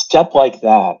of a step like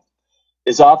that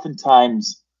is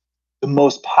oftentimes the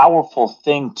most powerful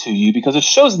thing to you because it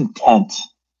shows intent.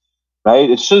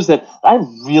 Right? It shows that I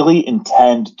really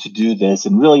intend to do this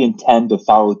and really intend to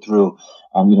follow through.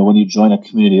 When you join a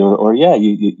community, or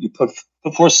you put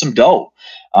forth some dough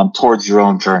towards your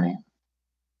own journey.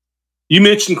 You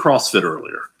mentioned CrossFit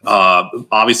earlier.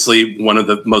 Obviously, one of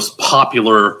the most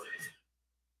popular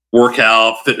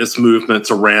workout fitness movements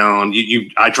around.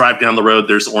 I drive down the road.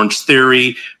 There's Orange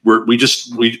Theory. We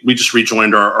just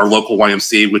rejoined our local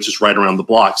YMCA, which is right around the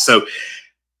block. So,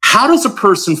 how does a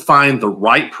person find the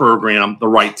right program, the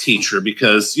right teacher?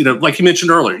 Because, like you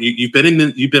mentioned earlier, you've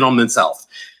been on Men's Health.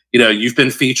 You've been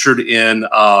featured in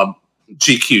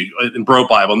GQ, in Bro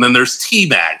Bible, and then there's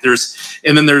TMAG. There's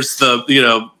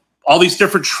the, all these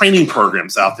different training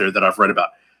programs out there that I've read about.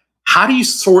 How do you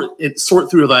sort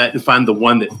through that and find the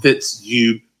one that fits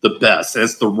you the best?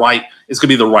 It's going to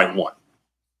be the right one.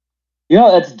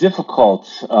 That's difficult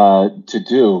to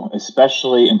do,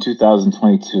 especially in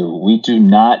 2022. We do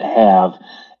not have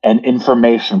an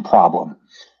information problem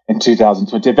in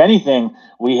 2020. If anything,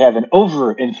 we have an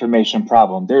over-information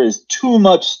problem. There is too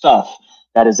much stuff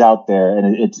that is out there,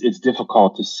 and it's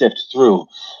difficult to sift through.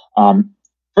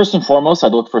 First and foremost,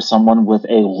 I'd look for someone with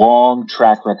a long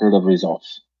track record of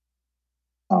results.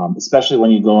 Especially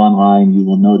when you go online, you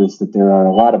will notice that there are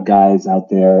a lot of guys out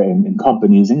there and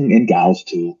companies and gals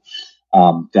too,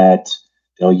 that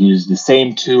they'll use the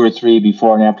same 2 or 3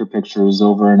 before and after pictures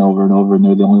over and over and over, and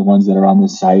they're the only ones that are on the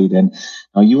site. And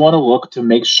you want to look to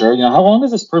make sure, how long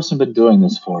has this person been doing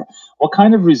this for? What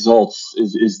kind of results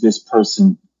is this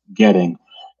person getting?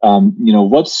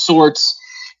 What sorts?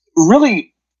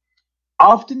 Really,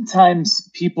 oftentimes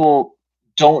people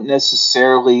don't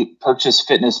necessarily purchase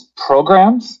fitness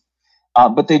programs,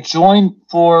 but they join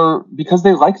because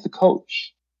they like the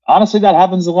coach. Honestly, that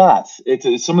happens a lot.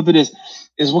 Some of it is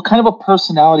what kind of a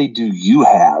personality do you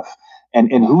have, and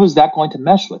who is that going to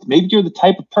mesh with? Maybe you're the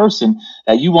type of person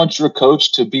that you want your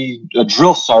coach to be a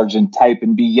drill sergeant type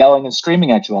and be yelling and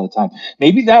screaming at you all the time.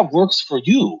 Maybe that works for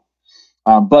you,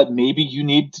 but maybe you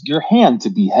need your hand to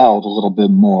be held a little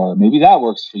bit more. Maybe that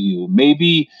works for you.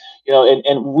 Maybe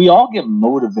and we all get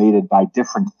motivated by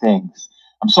different things.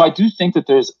 So I do think that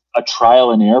there's a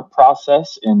trial and error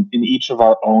process in each of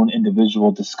our own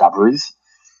individual discoveries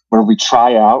where we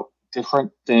try out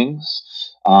different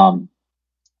things. And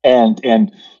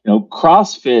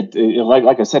CrossFit,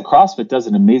 like I said, CrossFit does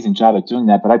an amazing job at doing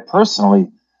that. But I personally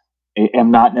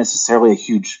am not necessarily a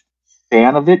huge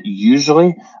fan of it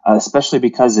usually, especially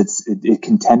because it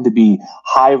can tend to be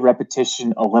high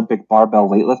repetition Olympic barbell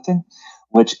weightlifting,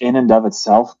 which in and of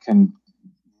itself can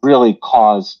really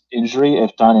cause injury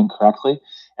if done incorrectly.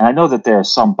 And I know that there are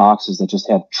some boxes that just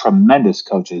have tremendous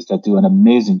coaches that do an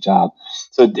amazing job.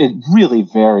 So it really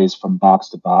varies from box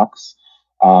to box.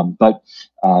 But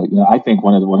I think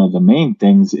one of the main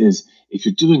things is if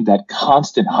you're doing that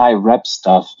constant high rep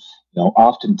stuff,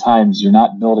 oftentimes you're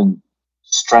not building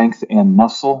strength and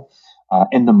muscle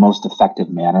in the most effective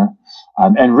manner.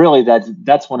 And really,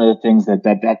 that's one of the things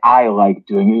that I like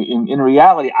doing. In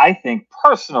reality, I think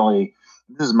personally,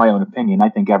 this is my own opinion, I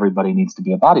think everybody needs to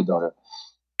be a bodybuilder.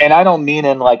 And I don't mean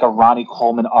in like a Ronnie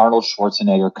Coleman, Arnold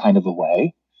Schwarzenegger kind of a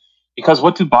way, because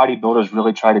what do bodybuilders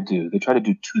really try to do? They try to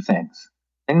do two things.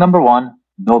 Thing number one,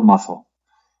 build muscle.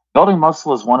 Building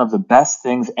muscle is one of the best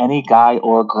things any guy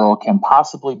or girl can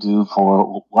possibly do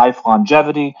for life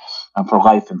longevity, for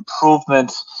life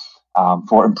improvement,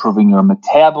 for improving your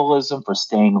metabolism, for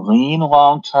staying lean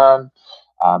long term.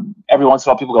 Every once in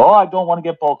a while, people go, "Oh, I don't want to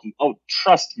get bulky." Oh,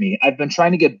 trust me, I've been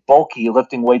trying to get bulky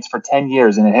lifting weights for 10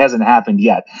 years, and it hasn't happened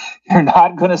yet. You're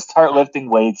not going to start lifting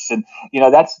weights, and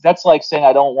that's like saying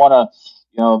I don't want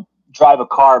to, drive a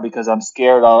car because I'm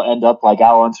scared I'll end up like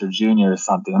Al Unser Jr. or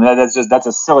something. I mean, that's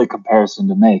a silly comparison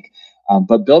to make.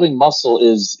 But building muscle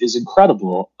is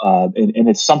incredible, and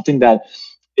it's something that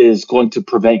is going to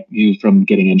prevent you from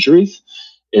getting injuries.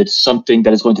 It's something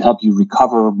that is going to help you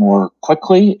recover more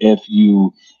quickly if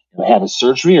you have a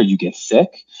surgery or you get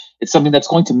sick. It's something that's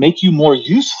going to make you more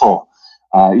useful.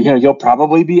 You'll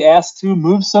probably be asked to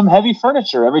move some heavy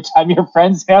furniture every time your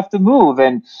friends have to move.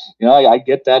 And, I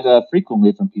get that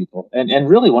frequently from people. And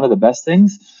really one of the best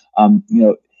things,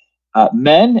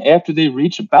 men, after they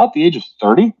reach about the age of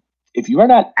 30, if you are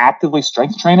not actively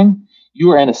strength training,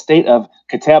 you are in a state of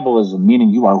catabolism, meaning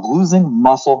you are losing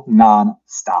muscle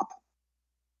non-stop,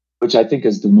 which I think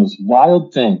is the most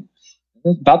wild thing.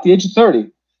 About the age of 30,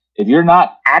 if you're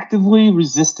not actively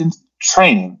resistance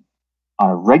training on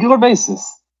a regular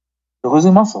basis, you're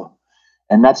losing muscle.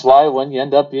 And that's why when you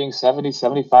end up being 70,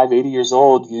 75, 80 years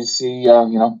old, you see,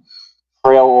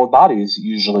 frail old bodies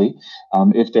usually,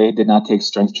 if they did not take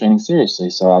strength training seriously.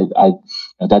 So I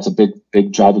that's a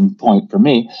big driving point for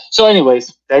me. So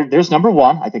anyways, there's number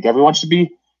one. I think everyone should be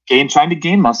trying to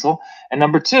gain muscle. And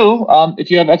number two,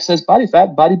 if you have excess body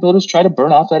fat, bodybuilders try to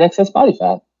burn off that excess body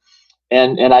fat.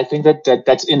 And I think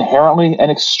that's inherently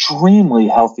an extremely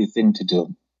healthy thing to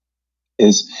do.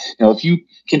 Is, if you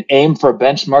can aim for a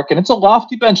benchmark, and it's a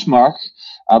lofty benchmark,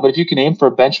 but if you can aim for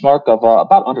a benchmark of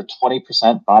about under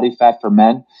 20% body fat for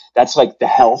men, that's like the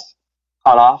health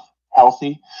cutoff,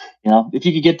 healthy. If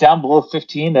you could get down below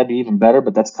 15, that'd be even better,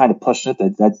 but that's kind of pushing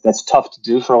it. That's tough to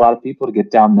do for a lot of people to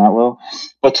get down that low.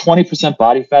 But 20%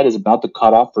 body fat is about the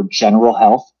cutoff for general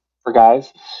health for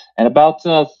guys, and about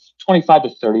 25 to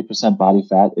 30% body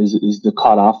fat is the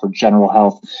cutoff for general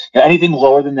health. Anything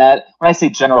lower than that, when I say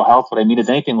general health, what I mean is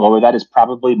anything lower, that is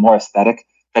probably more aesthetic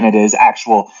than it is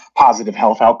actual positive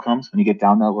health outcomes when you get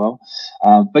down that low.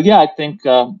 But yeah, I think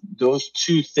those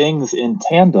two things in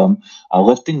tandem,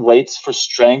 lifting weights for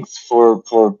strength, for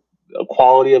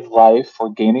quality of life,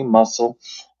 for gaining muscle,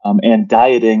 and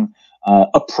dieting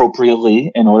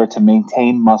appropriately in order to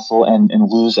maintain muscle and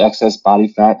lose excess body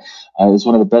fat is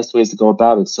one of the best ways to go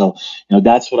about it. So,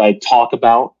 that's what I talk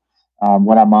about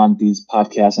when I'm on these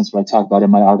podcasts. That's what I talk about in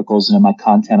my articles and in my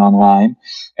content online.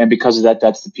 And because of that,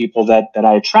 that's the people that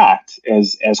I attract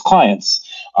as clients.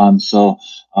 That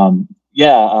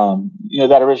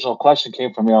original question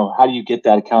came from, how do you get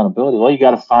that accountability? Well, you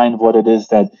got to find what it is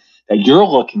that you're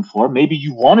looking for. Maybe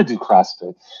you want to do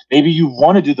CrossFit. Maybe you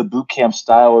want to do the boot camp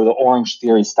style or the Orange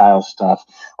Theory style stuff.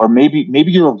 Or maybe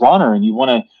you're a runner and you want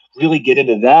to really get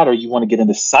into that, or you want to get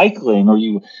into cycling, or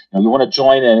you want to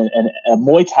join a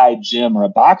Muay Thai gym or a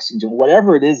boxing gym.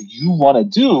 Whatever it is you want to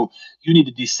do, you need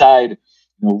to decide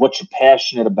what you're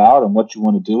passionate about and what you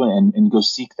want to do, and go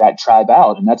seek that tribe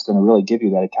out. And that's going to really give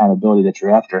you that accountability that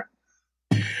you're after.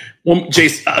 Well,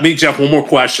 Jeff, one more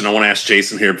question I want to ask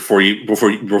Jason here before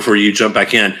you jump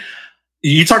back in.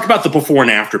 You talked about the before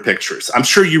and after pictures. I'm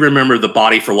sure you remember the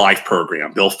Body for Life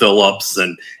program, Bill Phillips,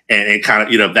 and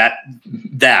kind of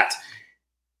that.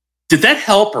 Did that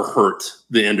help or hurt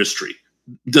the industry?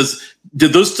 Does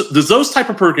those type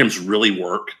of programs really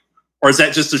work, or is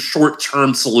that just a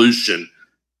short-term solution?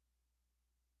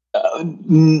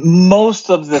 Most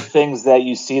of the things that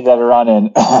you see that are on an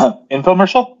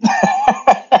infomercial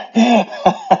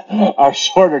are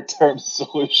shorter term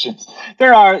solutions.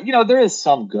 There is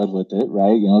some good with it,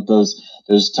 right?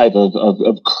 Those type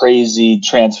of crazy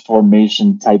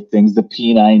transformation type things, the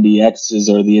P90Xs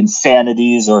or the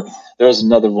Insanities, or there's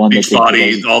another one Beach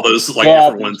body, all those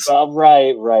different ones.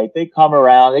 Right. They come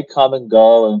around, they come and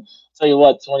go. And I'll tell you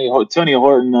what, Tony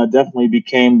Horton definitely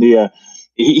became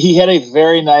he had a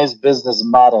very nice business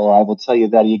model. I will tell you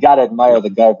that. You got to admire the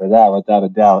guy for that, without a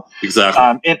doubt.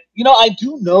 Exactly. And I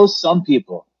do know some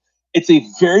people. It's a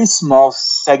very small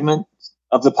segment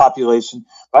of the population.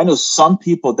 But I know some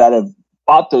people that have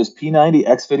bought those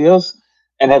P90X videos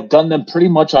and have done them pretty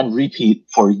much on repeat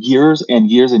for years and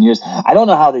years and years. I don't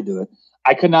know how they do it.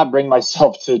 I could not bring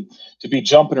myself to be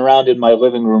jumping around in my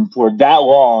living room for that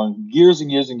long, years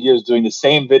and years and years, doing the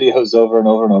same videos over and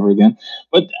over and over again.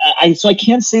 But I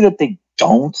can't say that they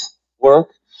don't work.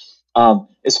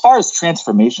 As far as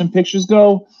transformation pictures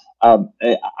go,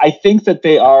 I think that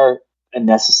they are a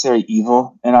necessary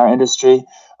evil in our industry.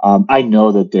 I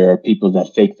know that there are people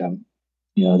that fake them.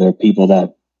 There are people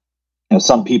that,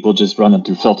 some people just run them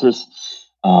through filters.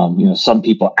 Some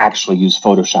people actually use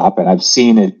Photoshop, and I've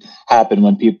seen it happen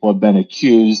when people have been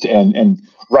accused, and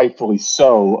rightfully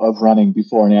so, of running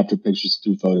before and after pictures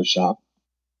through Photoshop.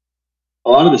 A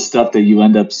lot of the stuff that you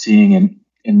end up seeing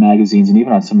in magazines and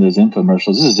even on some of those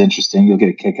infomercials, this is interesting. You'll get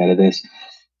a kick out of this.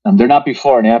 They're not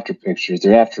before and after pictures.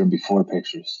 They're after and before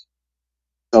pictures.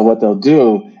 So what they'll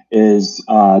do is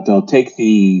they'll take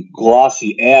the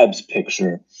glossy abs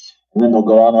picture, and then they'll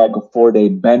go on like a 4-day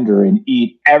bender and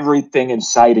eat everything in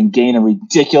sight and gain a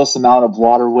ridiculous amount of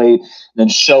water weight, and then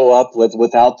show up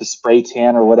without the spray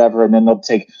tan or whatever, and then they'll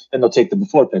take the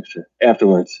before picture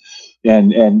afterwards,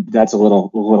 and that's a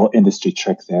little industry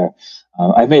trick there.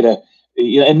 I made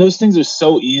and those things are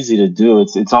so easy to do.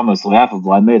 It's almost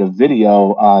laughable. I made a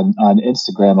video on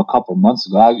Instagram a couple months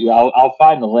ago. I'll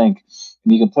find the link,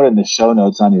 and you can put it in the show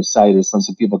notes on your site or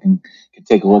something so people can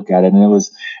take a look at it. And it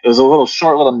was a little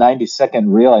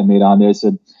 90-second reel I made on there. It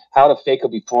said how to fake a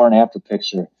before and after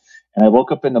picture. And I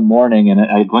woke up in the morning and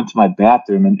I went to my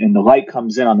bathroom, and the light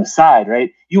comes in on the side,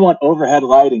 right? You want overhead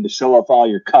lighting to show off all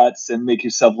your cuts and make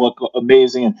yourself look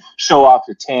amazing and show off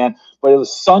your tan. But it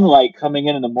was sunlight coming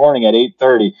in the morning at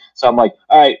 8:30. So I'm like,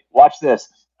 all right, watch this.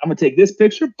 I'm gonna take this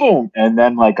picture, boom, and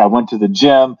then I went to the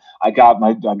gym. I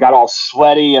got all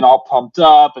sweaty and all pumped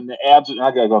up, and the abs. And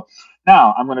I gotta go.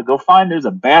 Now I'm gonna go find. There's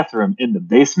a bathroom in the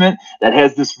basement that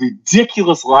has this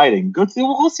ridiculous lighting.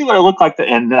 We'll see what I look like.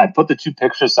 And then I put the two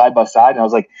pictures side by side, and I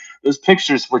was like, those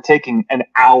pictures were taken an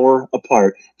hour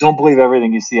apart. Don't believe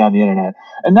everything you see on the internet.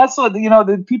 And that's what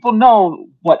the people know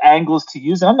what angles to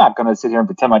use. And I'm not gonna sit here and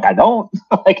pretend like I don't.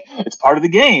 It's part of the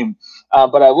game.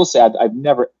 But I will say I've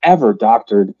never ever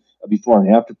doctored a before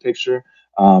and after picture.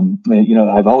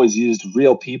 I've always used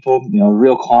real people,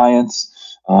 real clients.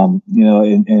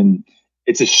 And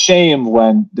it's a shame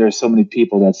when there's so many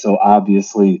people that so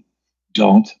obviously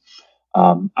don't.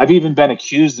 I've even been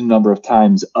accused a number of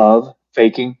times of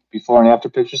faking before and after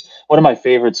pictures. One of my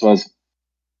favorites was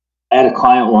I had a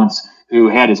client once who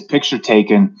had his picture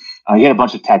taken. He had a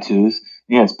bunch of tattoos.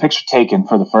 He had his picture taken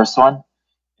for the first one,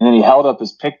 and then he held up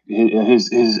his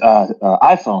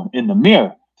iPhone in the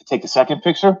mirror to take the second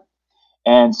picture.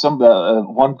 And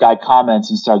one guy comments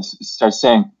and starts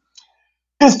saying,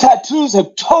 "His tattoos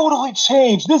have totally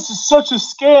changed. This is such a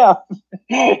scam."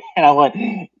 And I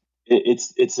went,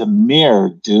 it's a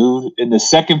mirror, dude. In the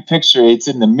second picture, it's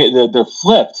in the mirror. They're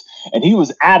flipped. And he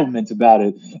was adamant about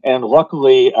it. And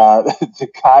luckily, the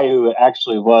guy who it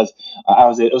actually was,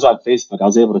 it was on Facebook. I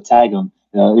was able to tag him.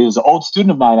 He was an old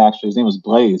student of mine, actually. His name was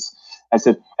Blaze. I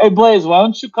said, "Hey, Blaze, why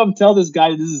don't you come tell this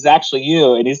guy this is actually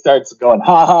you?" And he starts going,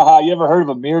 "Ha, ha, ha, you ever heard of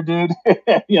a mirror, dude?"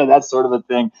 That sort of a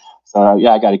thing. So,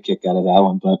 yeah, I got a kick out of that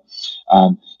one. But,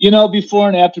 before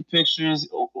and after pictures,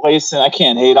 Layson, I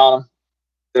can't hate on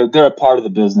them. They're a part of the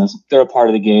business. They're a part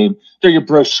of the game. They're your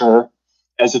brochure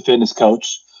as a fitness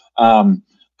coach.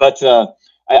 But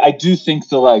I do think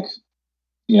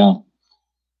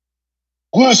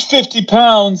lose 50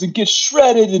 pounds and get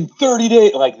shredded in 30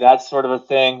 days, like that sort of a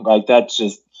thing. Like that's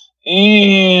just,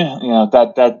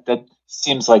 that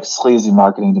seems like sleazy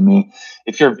marketing to me.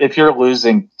 If you're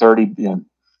losing 30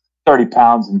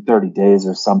 pounds in 30 days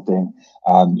or something,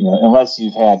 unless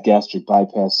you've had gastric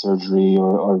bypass surgery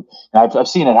or I've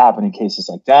seen it happen in cases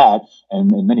like that. And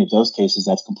in many of those cases,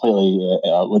 that's completely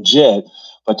legit.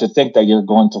 But to think that you're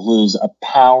going to lose a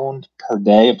pound per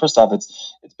day, first off,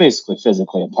 it's basically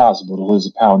physically impossible to lose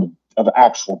a pound of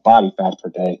actual body fat per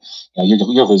day.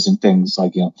 You're losing things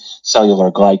like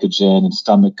cellular glycogen and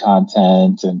stomach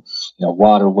content and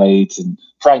water weight, and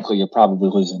frankly, you're probably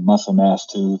losing muscle mass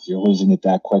too if you're losing it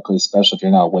that quickly, especially if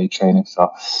you're not weight training.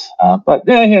 So, but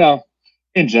yeah,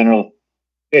 in general,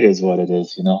 it is what it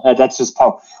is. That's just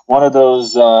one of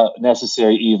those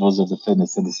necessary evils of the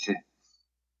fitness industry.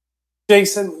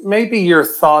 Jason, maybe your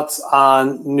thoughts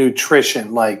on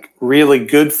nutrition, like really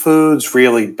good foods,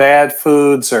 really bad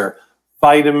foods, or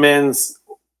vitamins.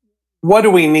 What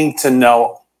do we need to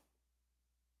know?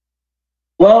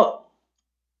 Well,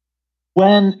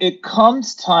 when it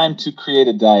comes time to create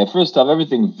a diet, first off,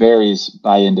 everything varies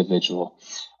by individual.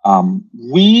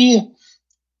 We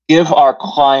give our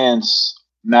clients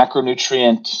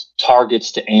macronutrient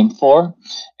targets to aim for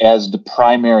as the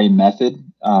primary method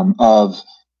of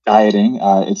dieting.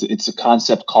 It's a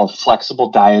concept called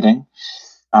flexible dieting.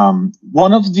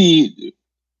 One of the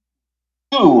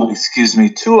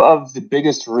two of the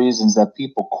biggest reasons that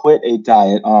people quit a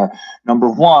diet are, number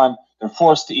one, they're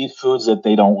forced to eat foods that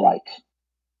they don't like,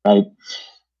 right?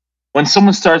 When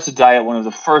someone starts a diet, one of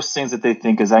the first things that they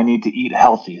think is, I need to eat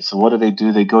healthy. So what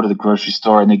do? They go to the grocery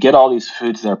store and they get all these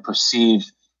foods that are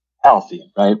perceived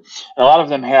healthy, right? And a lot of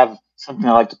them have something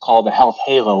I like to call the health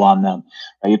halo on them.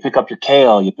 You pick up your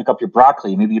kale, you pick up your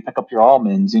broccoli, maybe you pick up your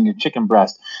almonds and your chicken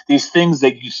breast, these things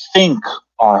that you think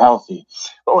are healthy.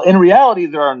 Well, in reality,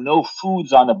 there are no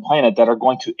foods on the planet that are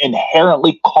going to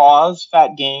inherently cause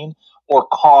fat gain or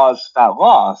cause fat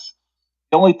loss.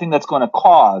 The only thing that's going to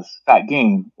cause fat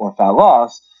gain or fat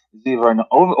loss is either an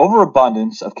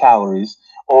overabundance of calories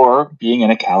or being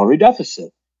in a calorie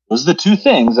deficit. Those are the two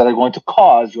things that are going to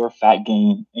cause your fat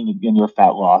gain and your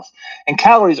fat loss. And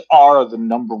calories are the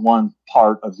number one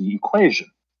part of the equation,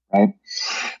 right?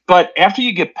 But after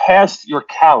you get past your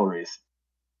calories,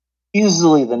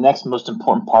 easily the next most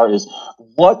important part is,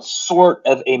 what sort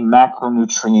of a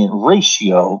macronutrient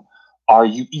ratio are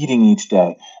you eating each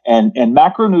day? And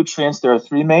macronutrients, there are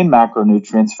three main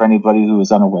macronutrients for anybody who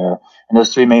is unaware. And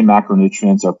those three main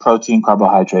macronutrients are protein,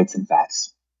 carbohydrates, and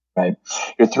fats, right?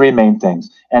 Your three main things.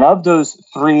 And of those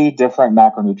three different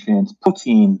macronutrients,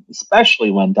 protein,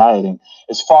 especially when dieting,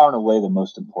 is far and away the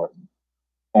most important.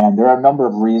 And there are a number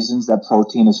of reasons that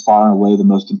protein is far and away the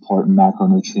most important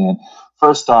macronutrient.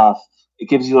 First off, it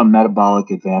gives you a metabolic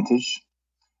advantage.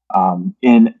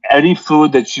 In any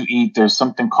food that you eat, there's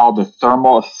something called the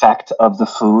thermal effect of the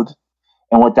food.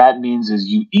 And what that means is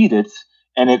you eat it,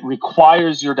 and it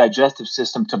requires your digestive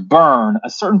system to burn a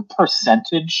certain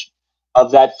percentage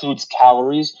of that food's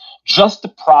calories just to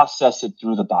process it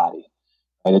through the body.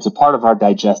 Right? It's a part of our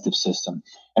digestive system.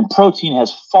 And protein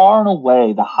has far and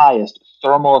away the highest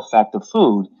thermal effect of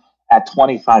food at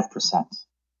 25%.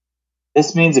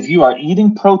 This means if you are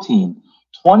eating protein,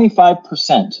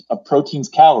 25% of protein's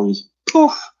calories,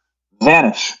 poof,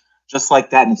 vanish just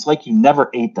like that. And it's like you never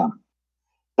ate them.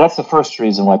 That's the first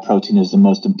reason why protein is the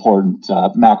most important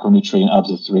macronutrient of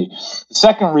the three. The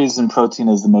second reason protein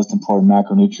is the most important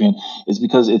macronutrient is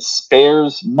because it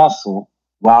spares muscle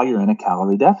while you're in a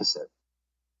calorie deficit.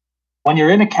 When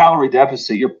you're in a calorie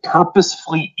deficit, you're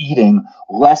purposefully eating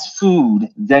less food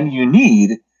than you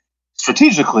need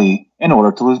strategically in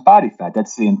order to lose body fat.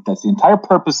 That's the entire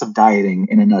purpose of dieting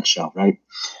in a nutshell, right?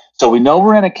 So we know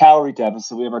we're in a calorie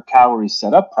deficit. We have our calories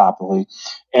set up properly.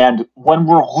 And when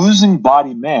we're losing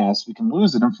body mass, we can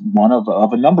lose it in one of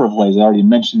a number of ways. I already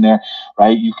mentioned there,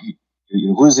 right?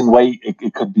 You're losing weight.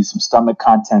 It could be some stomach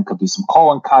content, could be some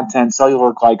colon content,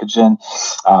 cellular glycogen,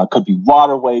 could be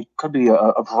water weight, could be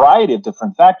a variety of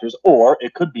different factors, or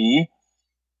it could be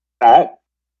fat,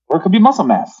 or it could be muscle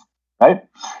mass, right?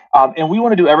 And we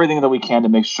want to do everything that we can to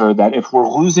make sure that if we're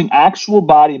losing actual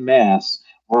body mass,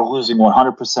 we're losing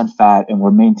 100% fat and we're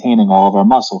maintaining all of our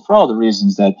muscle for all the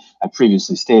reasons that I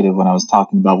previously stated when I was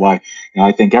talking about why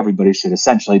I think everybody should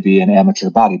essentially be an amateur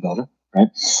bodybuilder. Right,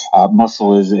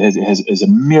 muscle is a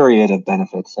myriad of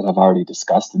benefits that I've already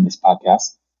discussed in this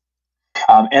podcast.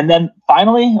 And then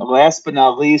finally, last but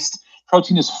not least,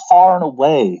 protein is far and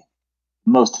away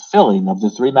the most filling of the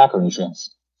three macronutrients.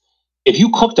 If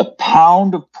you cooked a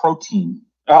pound of protein,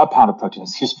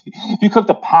 if you cooked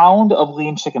a pound of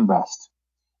lean chicken breast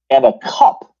and a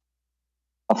cup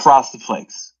of Frosted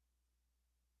Flakes,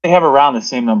 they have around the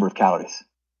same number of calories.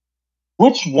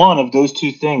 Which one of those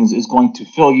two things is going to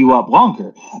fill you up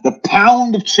longer? The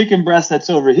pound of chicken breast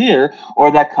that's over here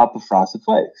or that cup of Frosted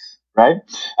Flakes, right?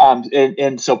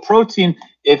 And so protein,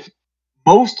 if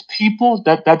most people,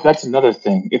 that's another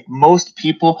thing. If most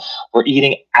people were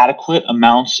eating adequate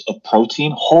amounts of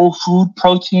protein, whole food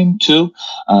protein too,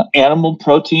 animal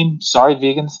protein, sorry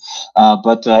vegans,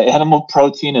 but animal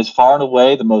protein is far and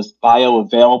away the most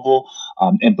bioavailable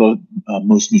and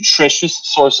most nutritious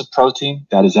source of protein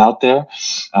that is out there.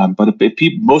 But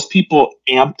if most people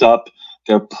amped up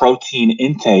their protein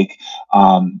intake,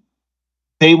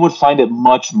 they would find it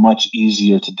much, much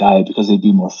easier to diet because they'd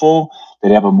be more full.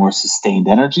 They'd have a more sustained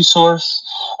energy source.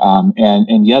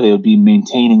 And yeah, they would be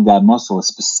maintaining that muscle,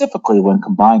 specifically when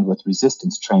combined with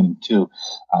resistance training too.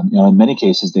 In many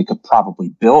cases, they could probably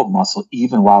build muscle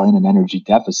even while in an energy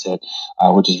deficit,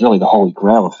 which is really the holy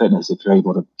grail of fitness if you're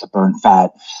able to burn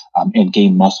fat and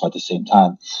gain muscle at the same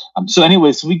time. So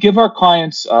anyways, we give our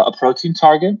clients a protein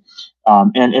target.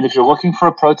 And if you're looking for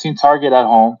a protein target at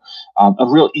home, a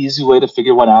real easy way to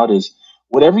figure one out is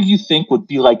whatever you think would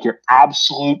be like your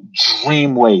absolute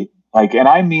dream weight. Like, and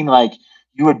I mean like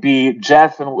you would be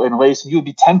Jeff and Lace, and you would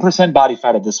be 10% body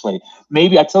fat at this weight.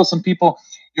 Maybe I tell some people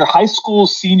your high school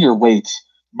senior weight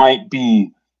might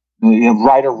be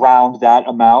right around that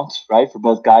amount, right, for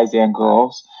both guys and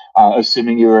girls,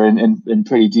 assuming you were in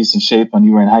pretty decent shape when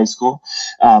you were in high school.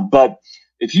 But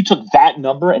if you took that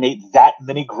number and ate that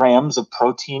many grams of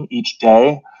protein each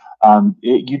day,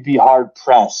 you'd be hard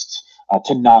pressed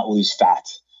to not lose fat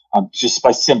just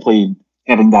by simply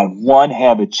having that one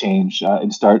habit change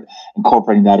and start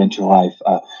incorporating that into your life.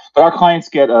 But our clients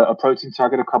get a protein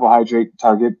target, a carbohydrate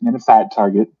target, and a fat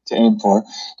target to aim for.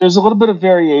 There's a little bit of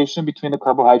variation between the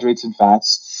carbohydrates and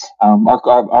fats.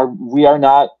 We are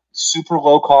not super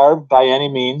low carb by any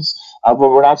means. But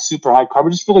we're not super high carb. It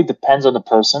just really depends on the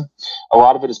person. A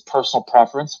lot of it is personal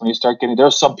preference. When you start getting, there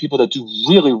are some people that do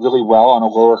really, really well on a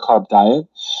lower carb diet.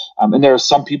 And there are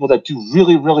some people that do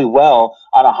really, really well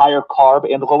on a higher carb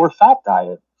and lower fat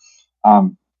diet.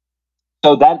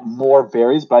 So that more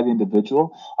varies by the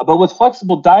individual. But with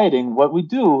flexible dieting, what we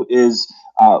do is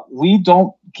we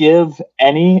don't give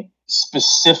any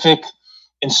specific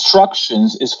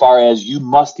instructions as far as you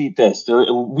must eat this.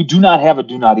 We do not have a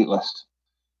do not eat list.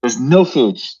 There's no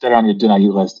foods that are on your do not eat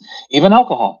list, even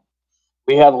alcohol.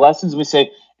 We have lessons. We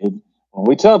say, when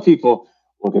we tell people,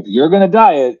 look, if you're going to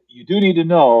diet, you do need to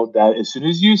know that as soon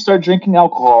as you start drinking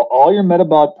alcohol, all your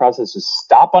metabolic processes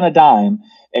stop on a dime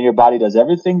and your body does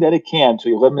everything that it can to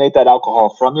eliminate that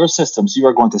alcohol from your system. So you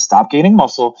are going to stop gaining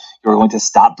muscle. You're going to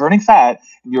stop burning fat.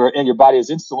 And your body is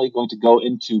instantly going to go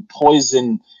into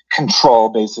poison control,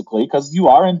 basically, because you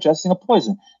are ingesting a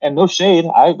poison. And no shade,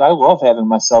 I love having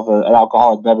myself an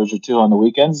alcoholic beverage or two on the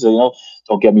weekends.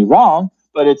 Don't get me wrong,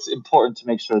 but it's important to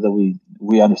make sure that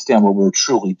we understand what we're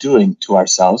truly doing to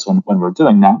ourselves when we're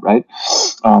doing that, right?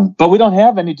 But we don't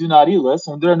have any do not eat lists,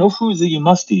 and there are no foods that you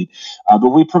must eat. But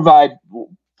we provide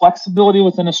flexibility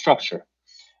within a structure.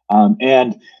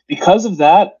 And because of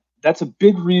that, that's a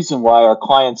big reason why our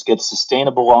clients get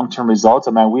sustainable long-term results.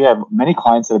 I mean, we have many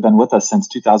clients that have been with us since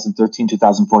 2013,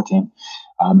 2014,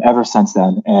 ever since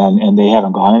then, and they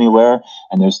haven't gone anywhere,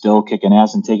 and they're still kicking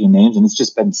ass and taking names. And it's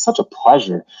just been such a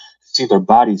pleasure to see their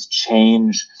bodies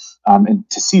change and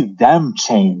to see them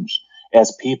change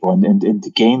as people and to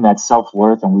gain that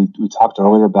self-worth. And we talked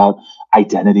earlier about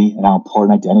identity and how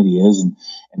important identity is,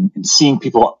 and seeing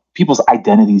people's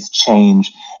identities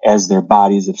change as their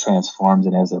bodies have transformed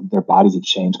and as their bodies have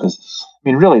changed. Because, I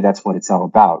mean, really, that's what it's all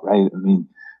about, right? I mean,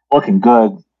 looking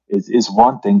good is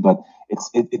one thing, but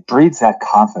it breeds that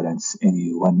confidence in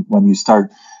you when you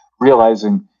start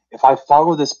realizing, if I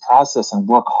follow this process and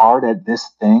work hard at this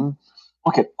thing,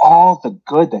 look at all the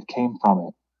good that came from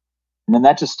it. And then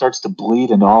that just starts to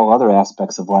bleed into all other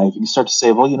aspects of life. And you start to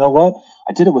say, well, you know what?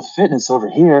 I did it with fitness over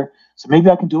here, so maybe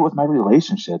I can do it with my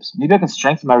relationships. Maybe I can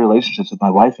strengthen my relationships with my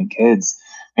wife and kids.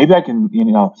 Maybe I can,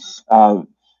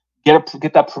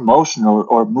 get that promotion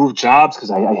or move jobs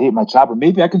because I hate my job. Or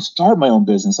maybe I can start my own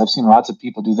business. I've seen lots of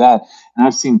people do that, and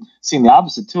I've seen the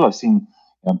opposite too. I've seen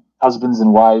husbands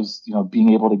and wives,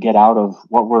 being able to get out of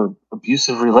what were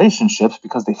abusive relationships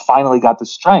because they finally got the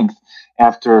strength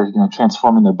after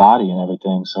transforming their body and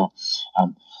everything. So,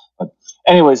 but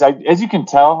anyways, as you can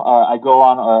tell, I go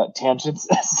on tangents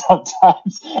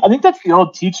sometimes. I think that's the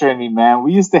old teacher in me, man.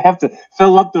 We used to have to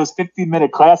fill up those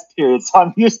 15-minute class periods, so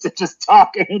I'm used to just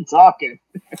talking and talking.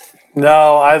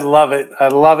 No, I love it. I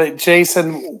love it.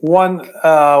 Jason, one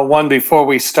before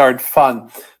we start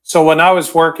fun. So when I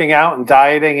was working out and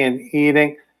dieting and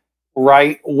eating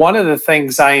right, one of the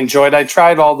things I enjoyed, I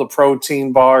tried all the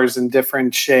protein bars and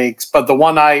different shakes, but the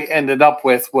one I ended up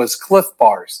with was Cliff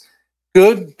Bars.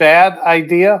 Good, bad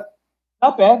idea?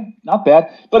 Not bad.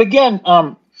 But again,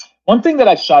 One thing that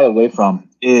I shy away from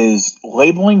is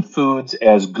labeling foods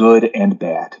as good and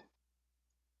bad.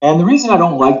 And the reason I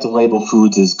don't like to label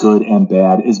foods as good and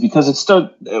bad is because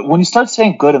when you start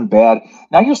saying good and bad,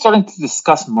 now you're starting to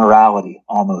discuss morality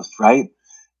almost, right?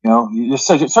 You're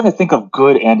starting to think of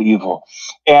good and evil.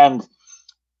 And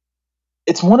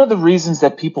it's one of the reasons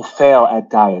that people fail at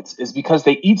diets is because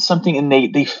they eat something and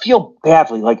they feel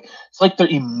badly. Like it's like they're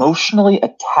emotionally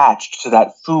attached to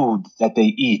that food that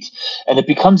they eat. And it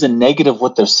becomes a negative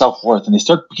with their self-worth and they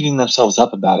start beating themselves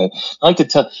up about it. I like to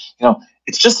tell,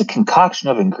 it's just a concoction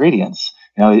of ingredients.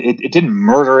 It didn't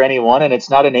murder anyone and it's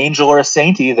not an angel or a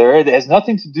saint either. It has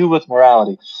nothing to do with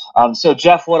morality. So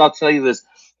Jeff, what I'll tell you is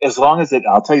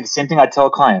I'll tell you the same thing I tell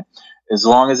a client, as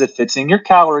long as it fits in your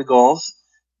calorie goals,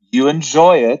 you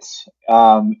enjoy it,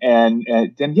 and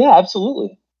then yeah,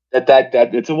 absolutely. That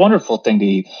it's a wonderful thing to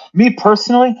eat. Me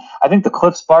personally, I think the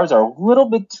Cliffs bars are a little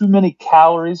bit too many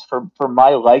calories for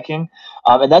my liking,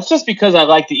 and that's just because I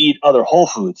like to eat other whole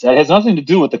foods. That has nothing to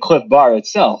do with the Cliff bar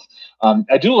itself.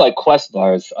 I do like Quest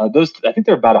bars. Those I think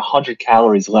they're about 100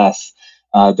 calories less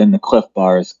than the Cliff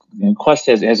bars. And Quest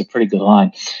has a pretty good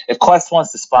line. If Quest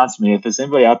wants to sponsor me, if there's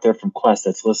anybody out there from Quest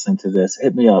that's listening to this,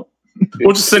 hit me up.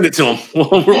 We'll just send it to him.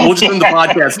 We'll just send the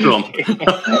podcast to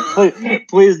him.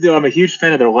 Please do. I'm a huge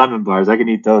fan of their lemon bars. I can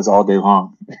eat those all day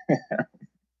long.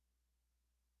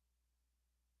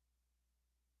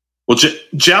 Well,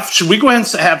 Jeff, should we go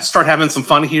ahead and start having some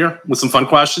fun here with some fun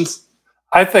questions?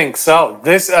 I think so.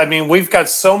 We've got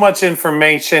so much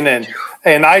information,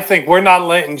 and I think we're not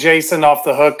letting Jason off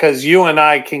the hook because you and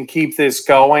I can keep this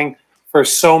going for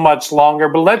so much longer.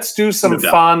 But let's do some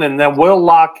fun, and then we'll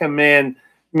lock him in.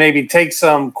 Maybe take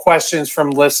some questions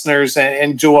from listeners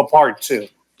and do a part 2.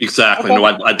 Exactly. Okay. No,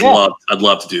 I'd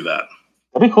love to do that.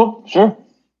 That'd be cool. Sure.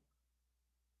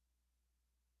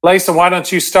 Layson, why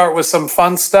don't you start with some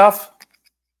fun stuff?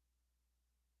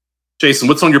 Jason,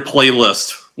 what's on your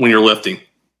playlist when you're lifting?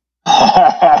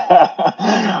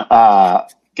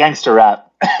 Gangster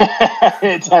rap.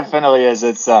 It definitely is.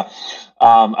 It's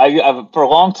I for a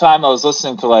long time I was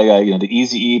listening to the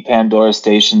Eazy-E, Pandora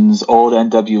stations, old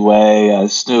NWA,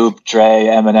 Snoop, Dre,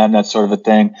 Eminem, that sort of a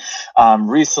thing.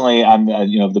 Recently, I'm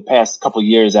the past couple of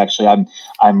years actually,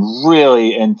 I'm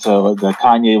really into the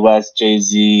Kanye West,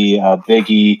 Jay-Z,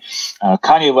 Biggie.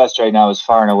 Kanye West right now is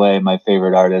far and away my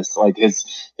favorite artist. Like his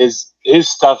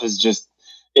stuff is just.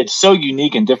 It's so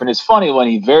unique and different. It's funny, when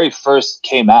he very first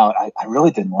came out, I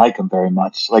really didn't like him very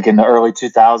much. Like in the early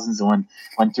 2000s,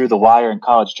 when Through the Wire and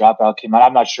College Dropout came out.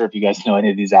 I'm not sure if you guys know any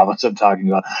of these albums I'm talking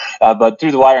about, but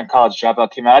Through the Wire and College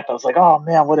Dropout came out. I was like, oh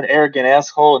man, what an arrogant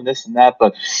asshole and this and that.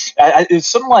 But it's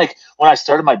something like when I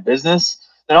started my business,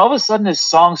 then all of a sudden his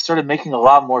songs started making a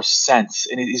lot more sense.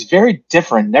 And he's very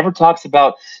different. Never talks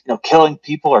about killing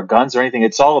people or guns or anything.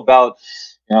 It's all about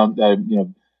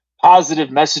positive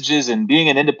messages and being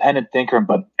an independent thinker.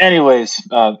 But anyways,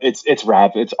 it's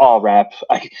rap. It's all rap.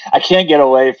 I can't get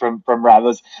away from rap.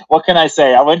 What can I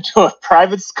say? I went to a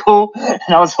private school and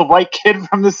I was a white kid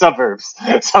from the suburbs.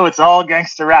 So it's all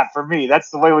gangster rap for me. That's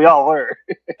the way we all were.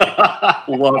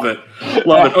 Love it.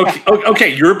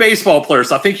 Okay. You're a baseball player,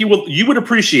 so I think you would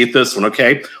appreciate this one.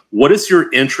 Okay. What is your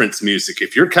entrance music?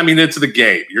 If you're coming into the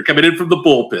game, you're coming in from the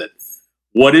bullpen,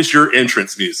 what is your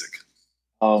entrance music?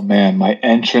 Oh man, my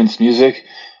entrance music.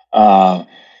 It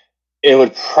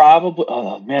would probably.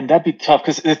 Oh man, that'd be tough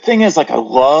because the thing is, I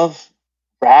love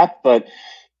rap, but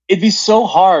it'd be so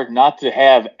hard not to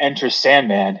have "Enter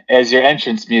Sandman" as your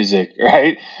entrance music,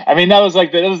 right? I mean, that was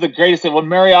the greatest thing when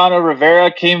Mariano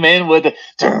Rivera came in with the.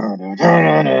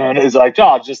 It was like,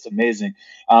 oh, just amazing.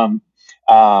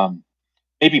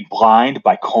 Maybe "Blind"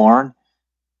 by Korn.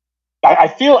 I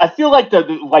feel like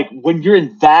when you're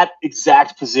in that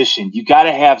exact position, you got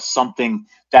to have something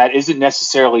that isn't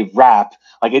necessarily rap.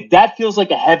 That feels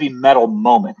like a heavy metal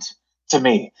moment to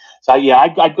me. So yeah,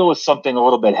 I'd go with something a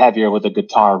little bit heavier with a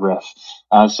guitar riff.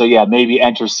 So yeah, maybe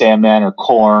Enter Sandman or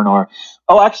Korn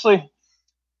actually,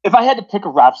 if I had to pick a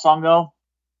rap song though,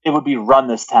 it would be Run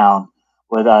This Town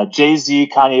with Jay-Z,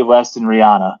 Kanye West, and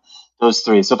Rihanna. Those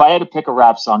three. So if I had to pick a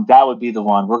rap song, that would be the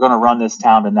one. We're going to run this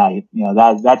town tonight.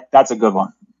 That's a good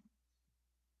one.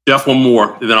 Jeff, one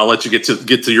more, and then I'll let you get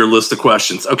to your list of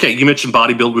questions. Okay, you mentioned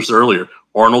bodybuilders earlier.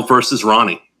 Arnold versus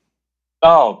Ronnie.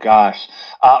 Oh gosh,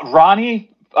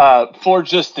 Ronnie for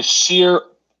just the sheer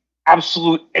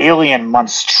absolute alien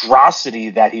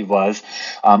monstrosity that he was.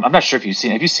 I'm not sure if you've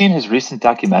seen. Have you seen his recent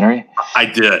documentary? I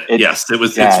did. Yes, it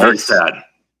was. Yeah, it's very sad.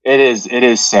 It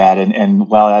is sad, and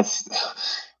well,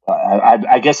 that's.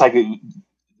 I guess the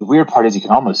weird part is you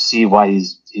can almost see why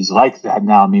he's like that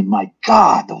now. I mean, my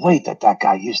God, the weight that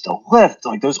guy used to lift,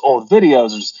 those old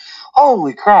videos are just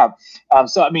holy crap.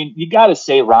 So, I mean, you got to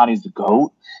say Ronnie's the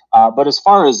GOAT. But as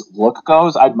far as look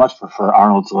goes, I'd much prefer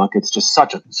Arnold's look. It's just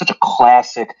such a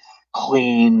classic,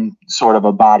 clean sort of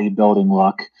a bodybuilding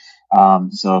look.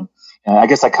 So I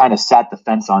guess I kind of sat the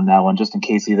fence on that one just in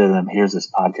case either of them hears this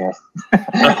podcast.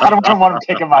 I don't want them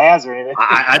kicking my ass or anything.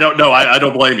 I don't know. I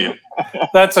don't blame you.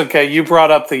 That's okay. You brought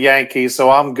up the Yankees,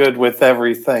 so I'm good with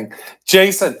everything.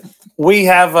 Jason, we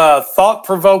have a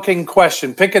thought-provoking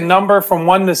question. Pick a number from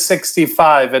 1 to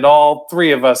 65, and all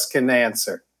three of us can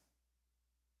answer.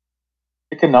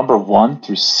 Pick a number 1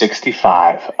 through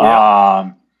 65.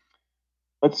 Yeah.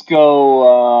 Let's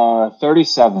go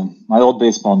 37, my old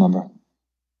baseball number.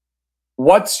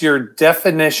 What's your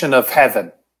definition of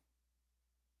heaven?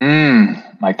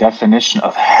 My definition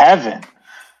of heaven.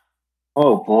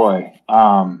 Oh boy.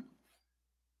 I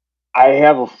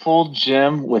have a full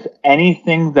gym with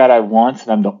anything that I want,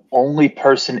 and I'm the only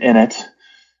person in it.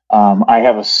 I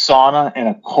have a sauna and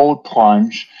a cold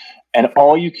plunge, and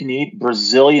all you can eat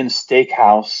Brazilian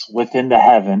steakhouse within the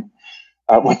heaven.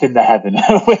 Within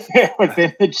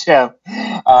the gym.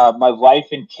 My wife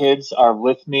and kids are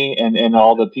with me, and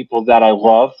all the people that I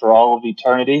love for all of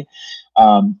eternity.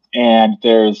 And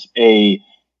there's a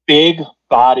big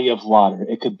body of water.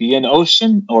 It could be an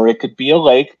ocean or it could be a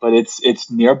lake, but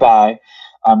it's nearby.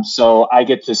 So I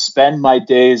get to spend my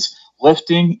days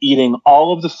lifting, eating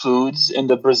all of the foods in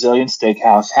the Brazilian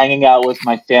steakhouse, hanging out with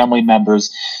my family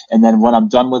members. And then when I'm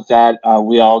done with that,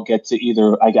 we all get to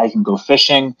either, I can go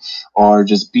fishing or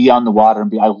just be on the water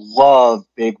I love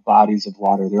big bodies of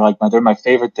water. They're my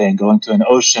favorite thing, going to an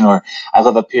ocean, or I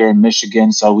live up here in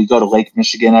Michigan. So we go to Lake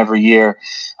Michigan every year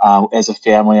as a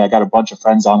family. I got a bunch of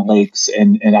friends on lakes,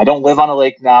 and I don't live on a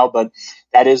lake now, but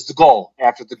that is the goal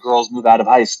after the girls move out of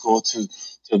high school to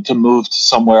move to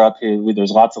somewhere up here.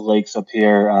 There's lots of lakes up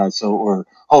here, so we're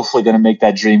hopefully going to make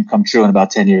that dream come true in about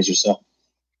 10 years or so.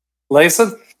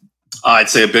 Layson? I'd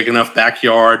say a big enough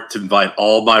backyard to invite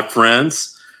all my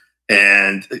friends,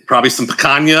 and probably some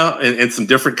picanha and some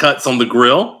different cuts on the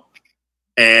grill,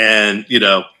 and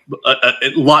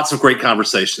lots of great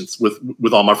conversations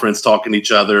with all my friends, talking to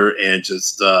each other and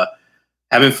just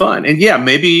having fun. And yeah,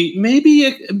 maybe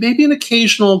an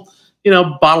occasional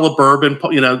bottle of bourbon,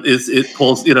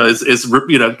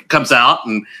 comes out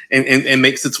and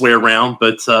makes its way around.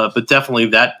 But definitely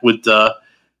that'd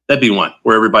be one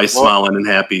where everybody's smiling and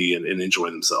happy and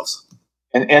enjoying themselves.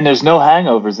 And there's no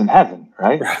hangovers in heaven,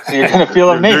 right? So you're going to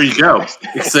feel amazing. There you go.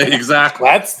 Exactly.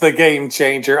 That's the game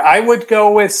changer. I would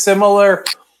go with similar.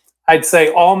 I'd say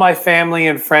all my family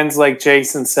and friends, like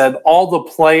Jason said, all the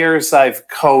players I've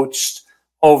coached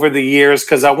over the years,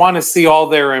 because I want to see all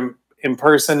their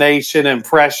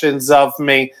impressions of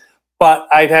me. But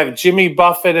I'd have Jimmy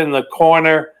Buffett in the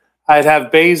corner. I'd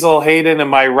have Basil Hayden in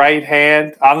my right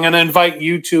hand. I'm going to invite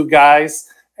you two guys.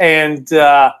 And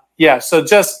so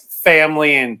just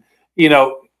family and,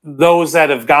 those that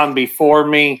have gone before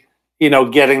me,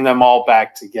 getting them all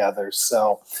back together.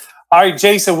 So, all right,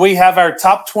 Jason, we have our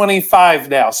top 25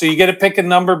 now. So you get to pick a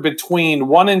number between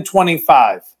 1 and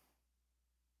 25.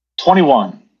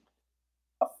 21.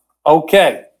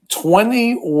 Okay,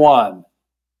 21.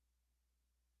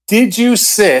 Did you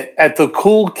sit at the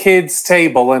cool kids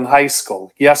table in high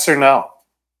school? Yes or no?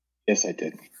 Yes, I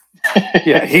did.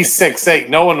 Yeah, he's 6'8".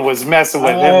 No one was messing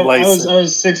with him. I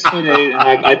was 6'8",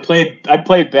 and I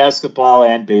played basketball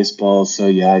and baseball. So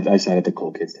yeah, I sat at the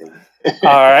cool kids table.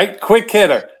 All right, quick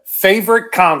hitter.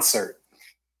 Favorite concert?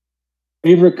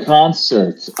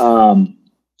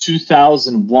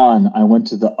 2001. I went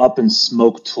to the Up in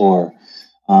Smoke tour,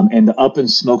 and the Up in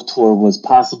Smoke tour was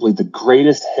possibly the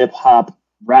greatest hip hop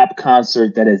rap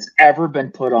concert that has ever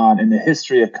been put on in the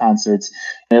history of concerts.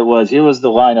 And here was the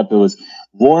lineup. It was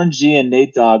Warren G and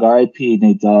Nate Dogg, R.I.P.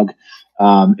 Nate Dogg.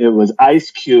 It was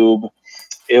Ice Cube.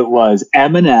 It was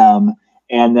Eminem,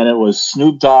 and then it was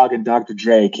Snoop Dogg and Dr.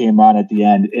 Dre came on at the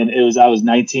end. And I was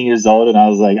 19 years old, and I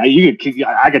was like,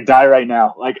 I could die right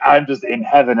now. Like, I'm just in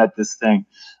heaven at this thing.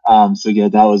 So yeah,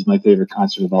 that was my favorite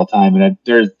concert of all time. And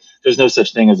there's no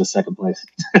such thing as a second place.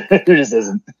 There just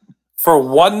isn't. For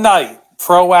one night,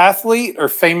 pro athlete or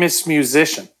famous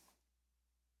musician?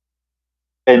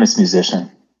 Famous musician.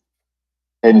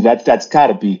 And that's got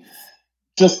to be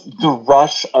just the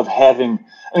rush of having.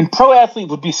 I mean, pro athlete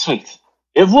would be sweet.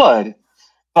 It would,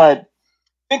 but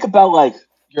think about like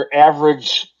your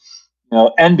average,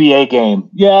 NBA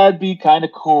game. Yeah, it'd be kind of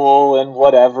cool and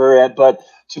whatever. But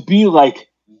to be like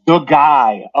the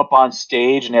guy up on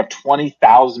stage and have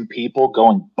 20,000 people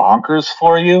going bonkers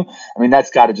for you, I mean,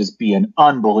 that's got to just be an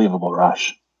unbelievable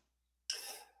rush.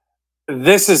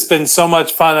 This has been so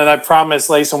much fun, and I promise,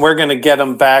 Layson, we're going to get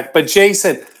them back. But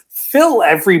Jason, fill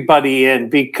everybody in,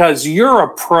 because your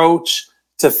approach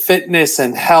to fitness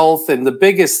and health, and the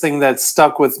biggest thing that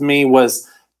stuck with me was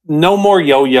no more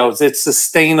yo-yos. It's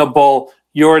sustainable.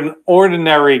 You're an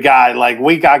ordinary guy. Like,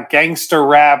 we got gangster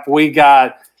rap, we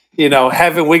got,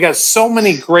 heaven, we got so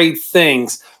many great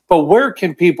things. But where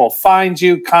can people find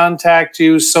you, contact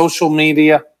you, social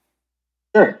media?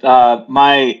 Sure.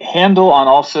 My handle on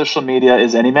all social media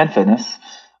is Anyman Fitness.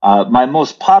 My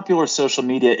most popular social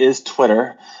media is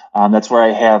Twitter. That's where I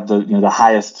have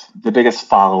the biggest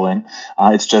following.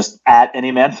 It's just at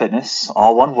Anyman Fitness,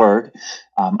 all one word.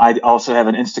 I also have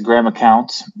an Instagram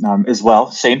account as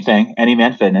well. Same thing,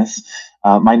 Anyman Fitness.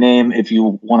 My name, if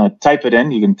you want to type it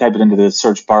in, you can type it into the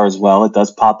search bar as well. It does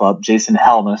pop up. Jason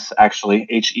Helmes, actually.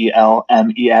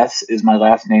 Helmes is my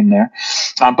last name there.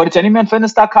 But it's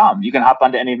anymanfitness.com. You can hop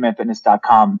onto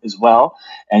anymanfitness.com as well,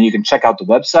 and you can check out the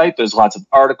website. There's lots of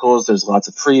articles. There's lots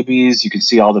of freebies. You can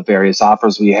see all the various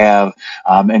offers we have,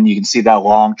 and you can see that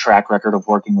long track record of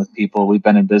working with people. We've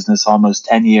been in business almost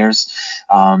 10 years,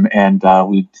 and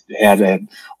we've had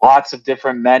lots of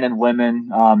different men and women.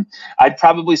 I'd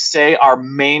probably say our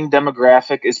main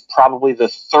demographic is probably the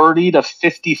 30 to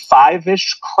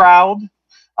 55-ish crowd.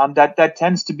 That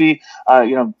tends to be,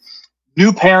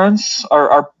 new parents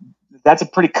are that's a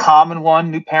pretty common one.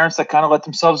 New parents that kind of let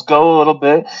themselves go a little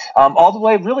bit, all the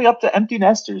way really up to empty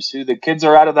nesters who the kids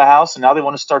are out of the house and now they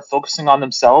want to start focusing on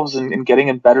themselves and getting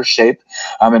in better shape.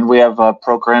 And we have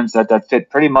programs that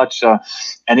fit pretty much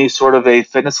any sort of a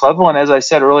fitness level. And as I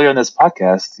said earlier in this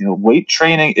podcast, weight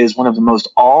training is one of the most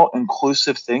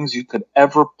all-inclusive things you could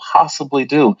ever possibly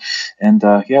do. And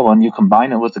when you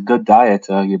combine it with a good diet,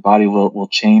 your body will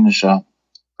change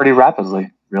pretty rapidly,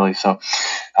 really. So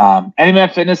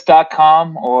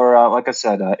anymanfitness.com, or like I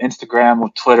said, Instagram or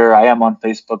Twitter. I am on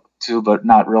Facebook too, but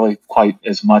not really quite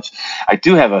as much. I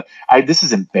do have this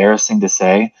is embarrassing to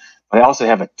say, but I also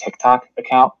have a TikTok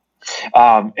account.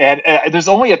 And there's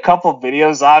only a couple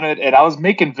videos on it, and I was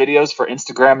making videos for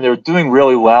Instagram, and they were doing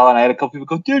really well, and I had a couple people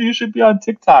go, dude, you should be on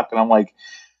TikTok. And I'm like,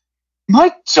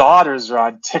 my daughters are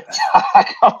on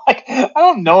TikTok. I'm like, I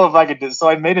don't know if I could do this. So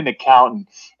I made an account, and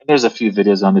there's a few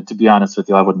videos on it. To be honest with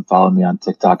you, I wouldn't follow me on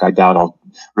TikTok. I doubt I'll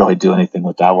really do anything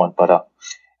with that one. But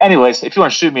anyways, if you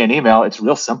want to shoot me an email, it's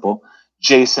real simple.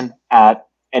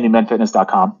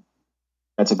 Jason@anymanfitness.com.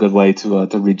 That's a good way to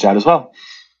reach out as well.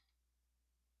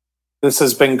 This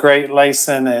has been great,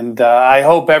 Layson, and I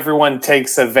hope everyone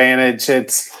takes advantage.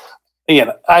 I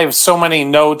have so many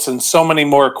notes and so many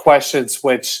more questions,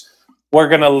 which we're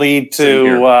going to lead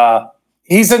to.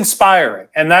 He's inspiring,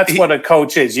 and that's what a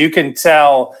coach is. You can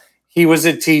tell he was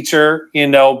a teacher,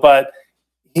 but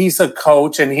he's a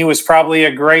coach, and he was probably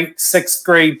a great 6th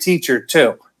grade teacher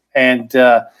too. And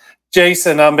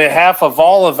Jason, on behalf of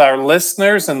all of our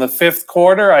listeners in the 5th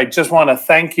quarter, I just want to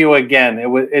thank you again.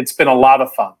 It's been a lot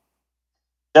of fun.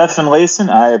 Jeff and Layson,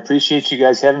 I appreciate you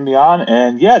guys having me on.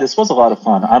 And yeah, this was a lot of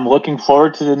fun. I'm looking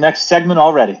forward to the next segment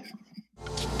already.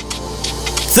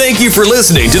 Thank you for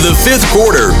listening to the 5th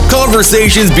Quarter,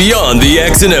 Conversations Beyond the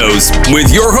X and O's,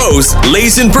 with your hosts,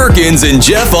 Layson Perkins and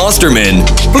Jeff Osterman.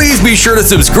 Please be sure to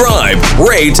subscribe,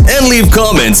 rate, and leave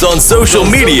comments on social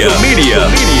media.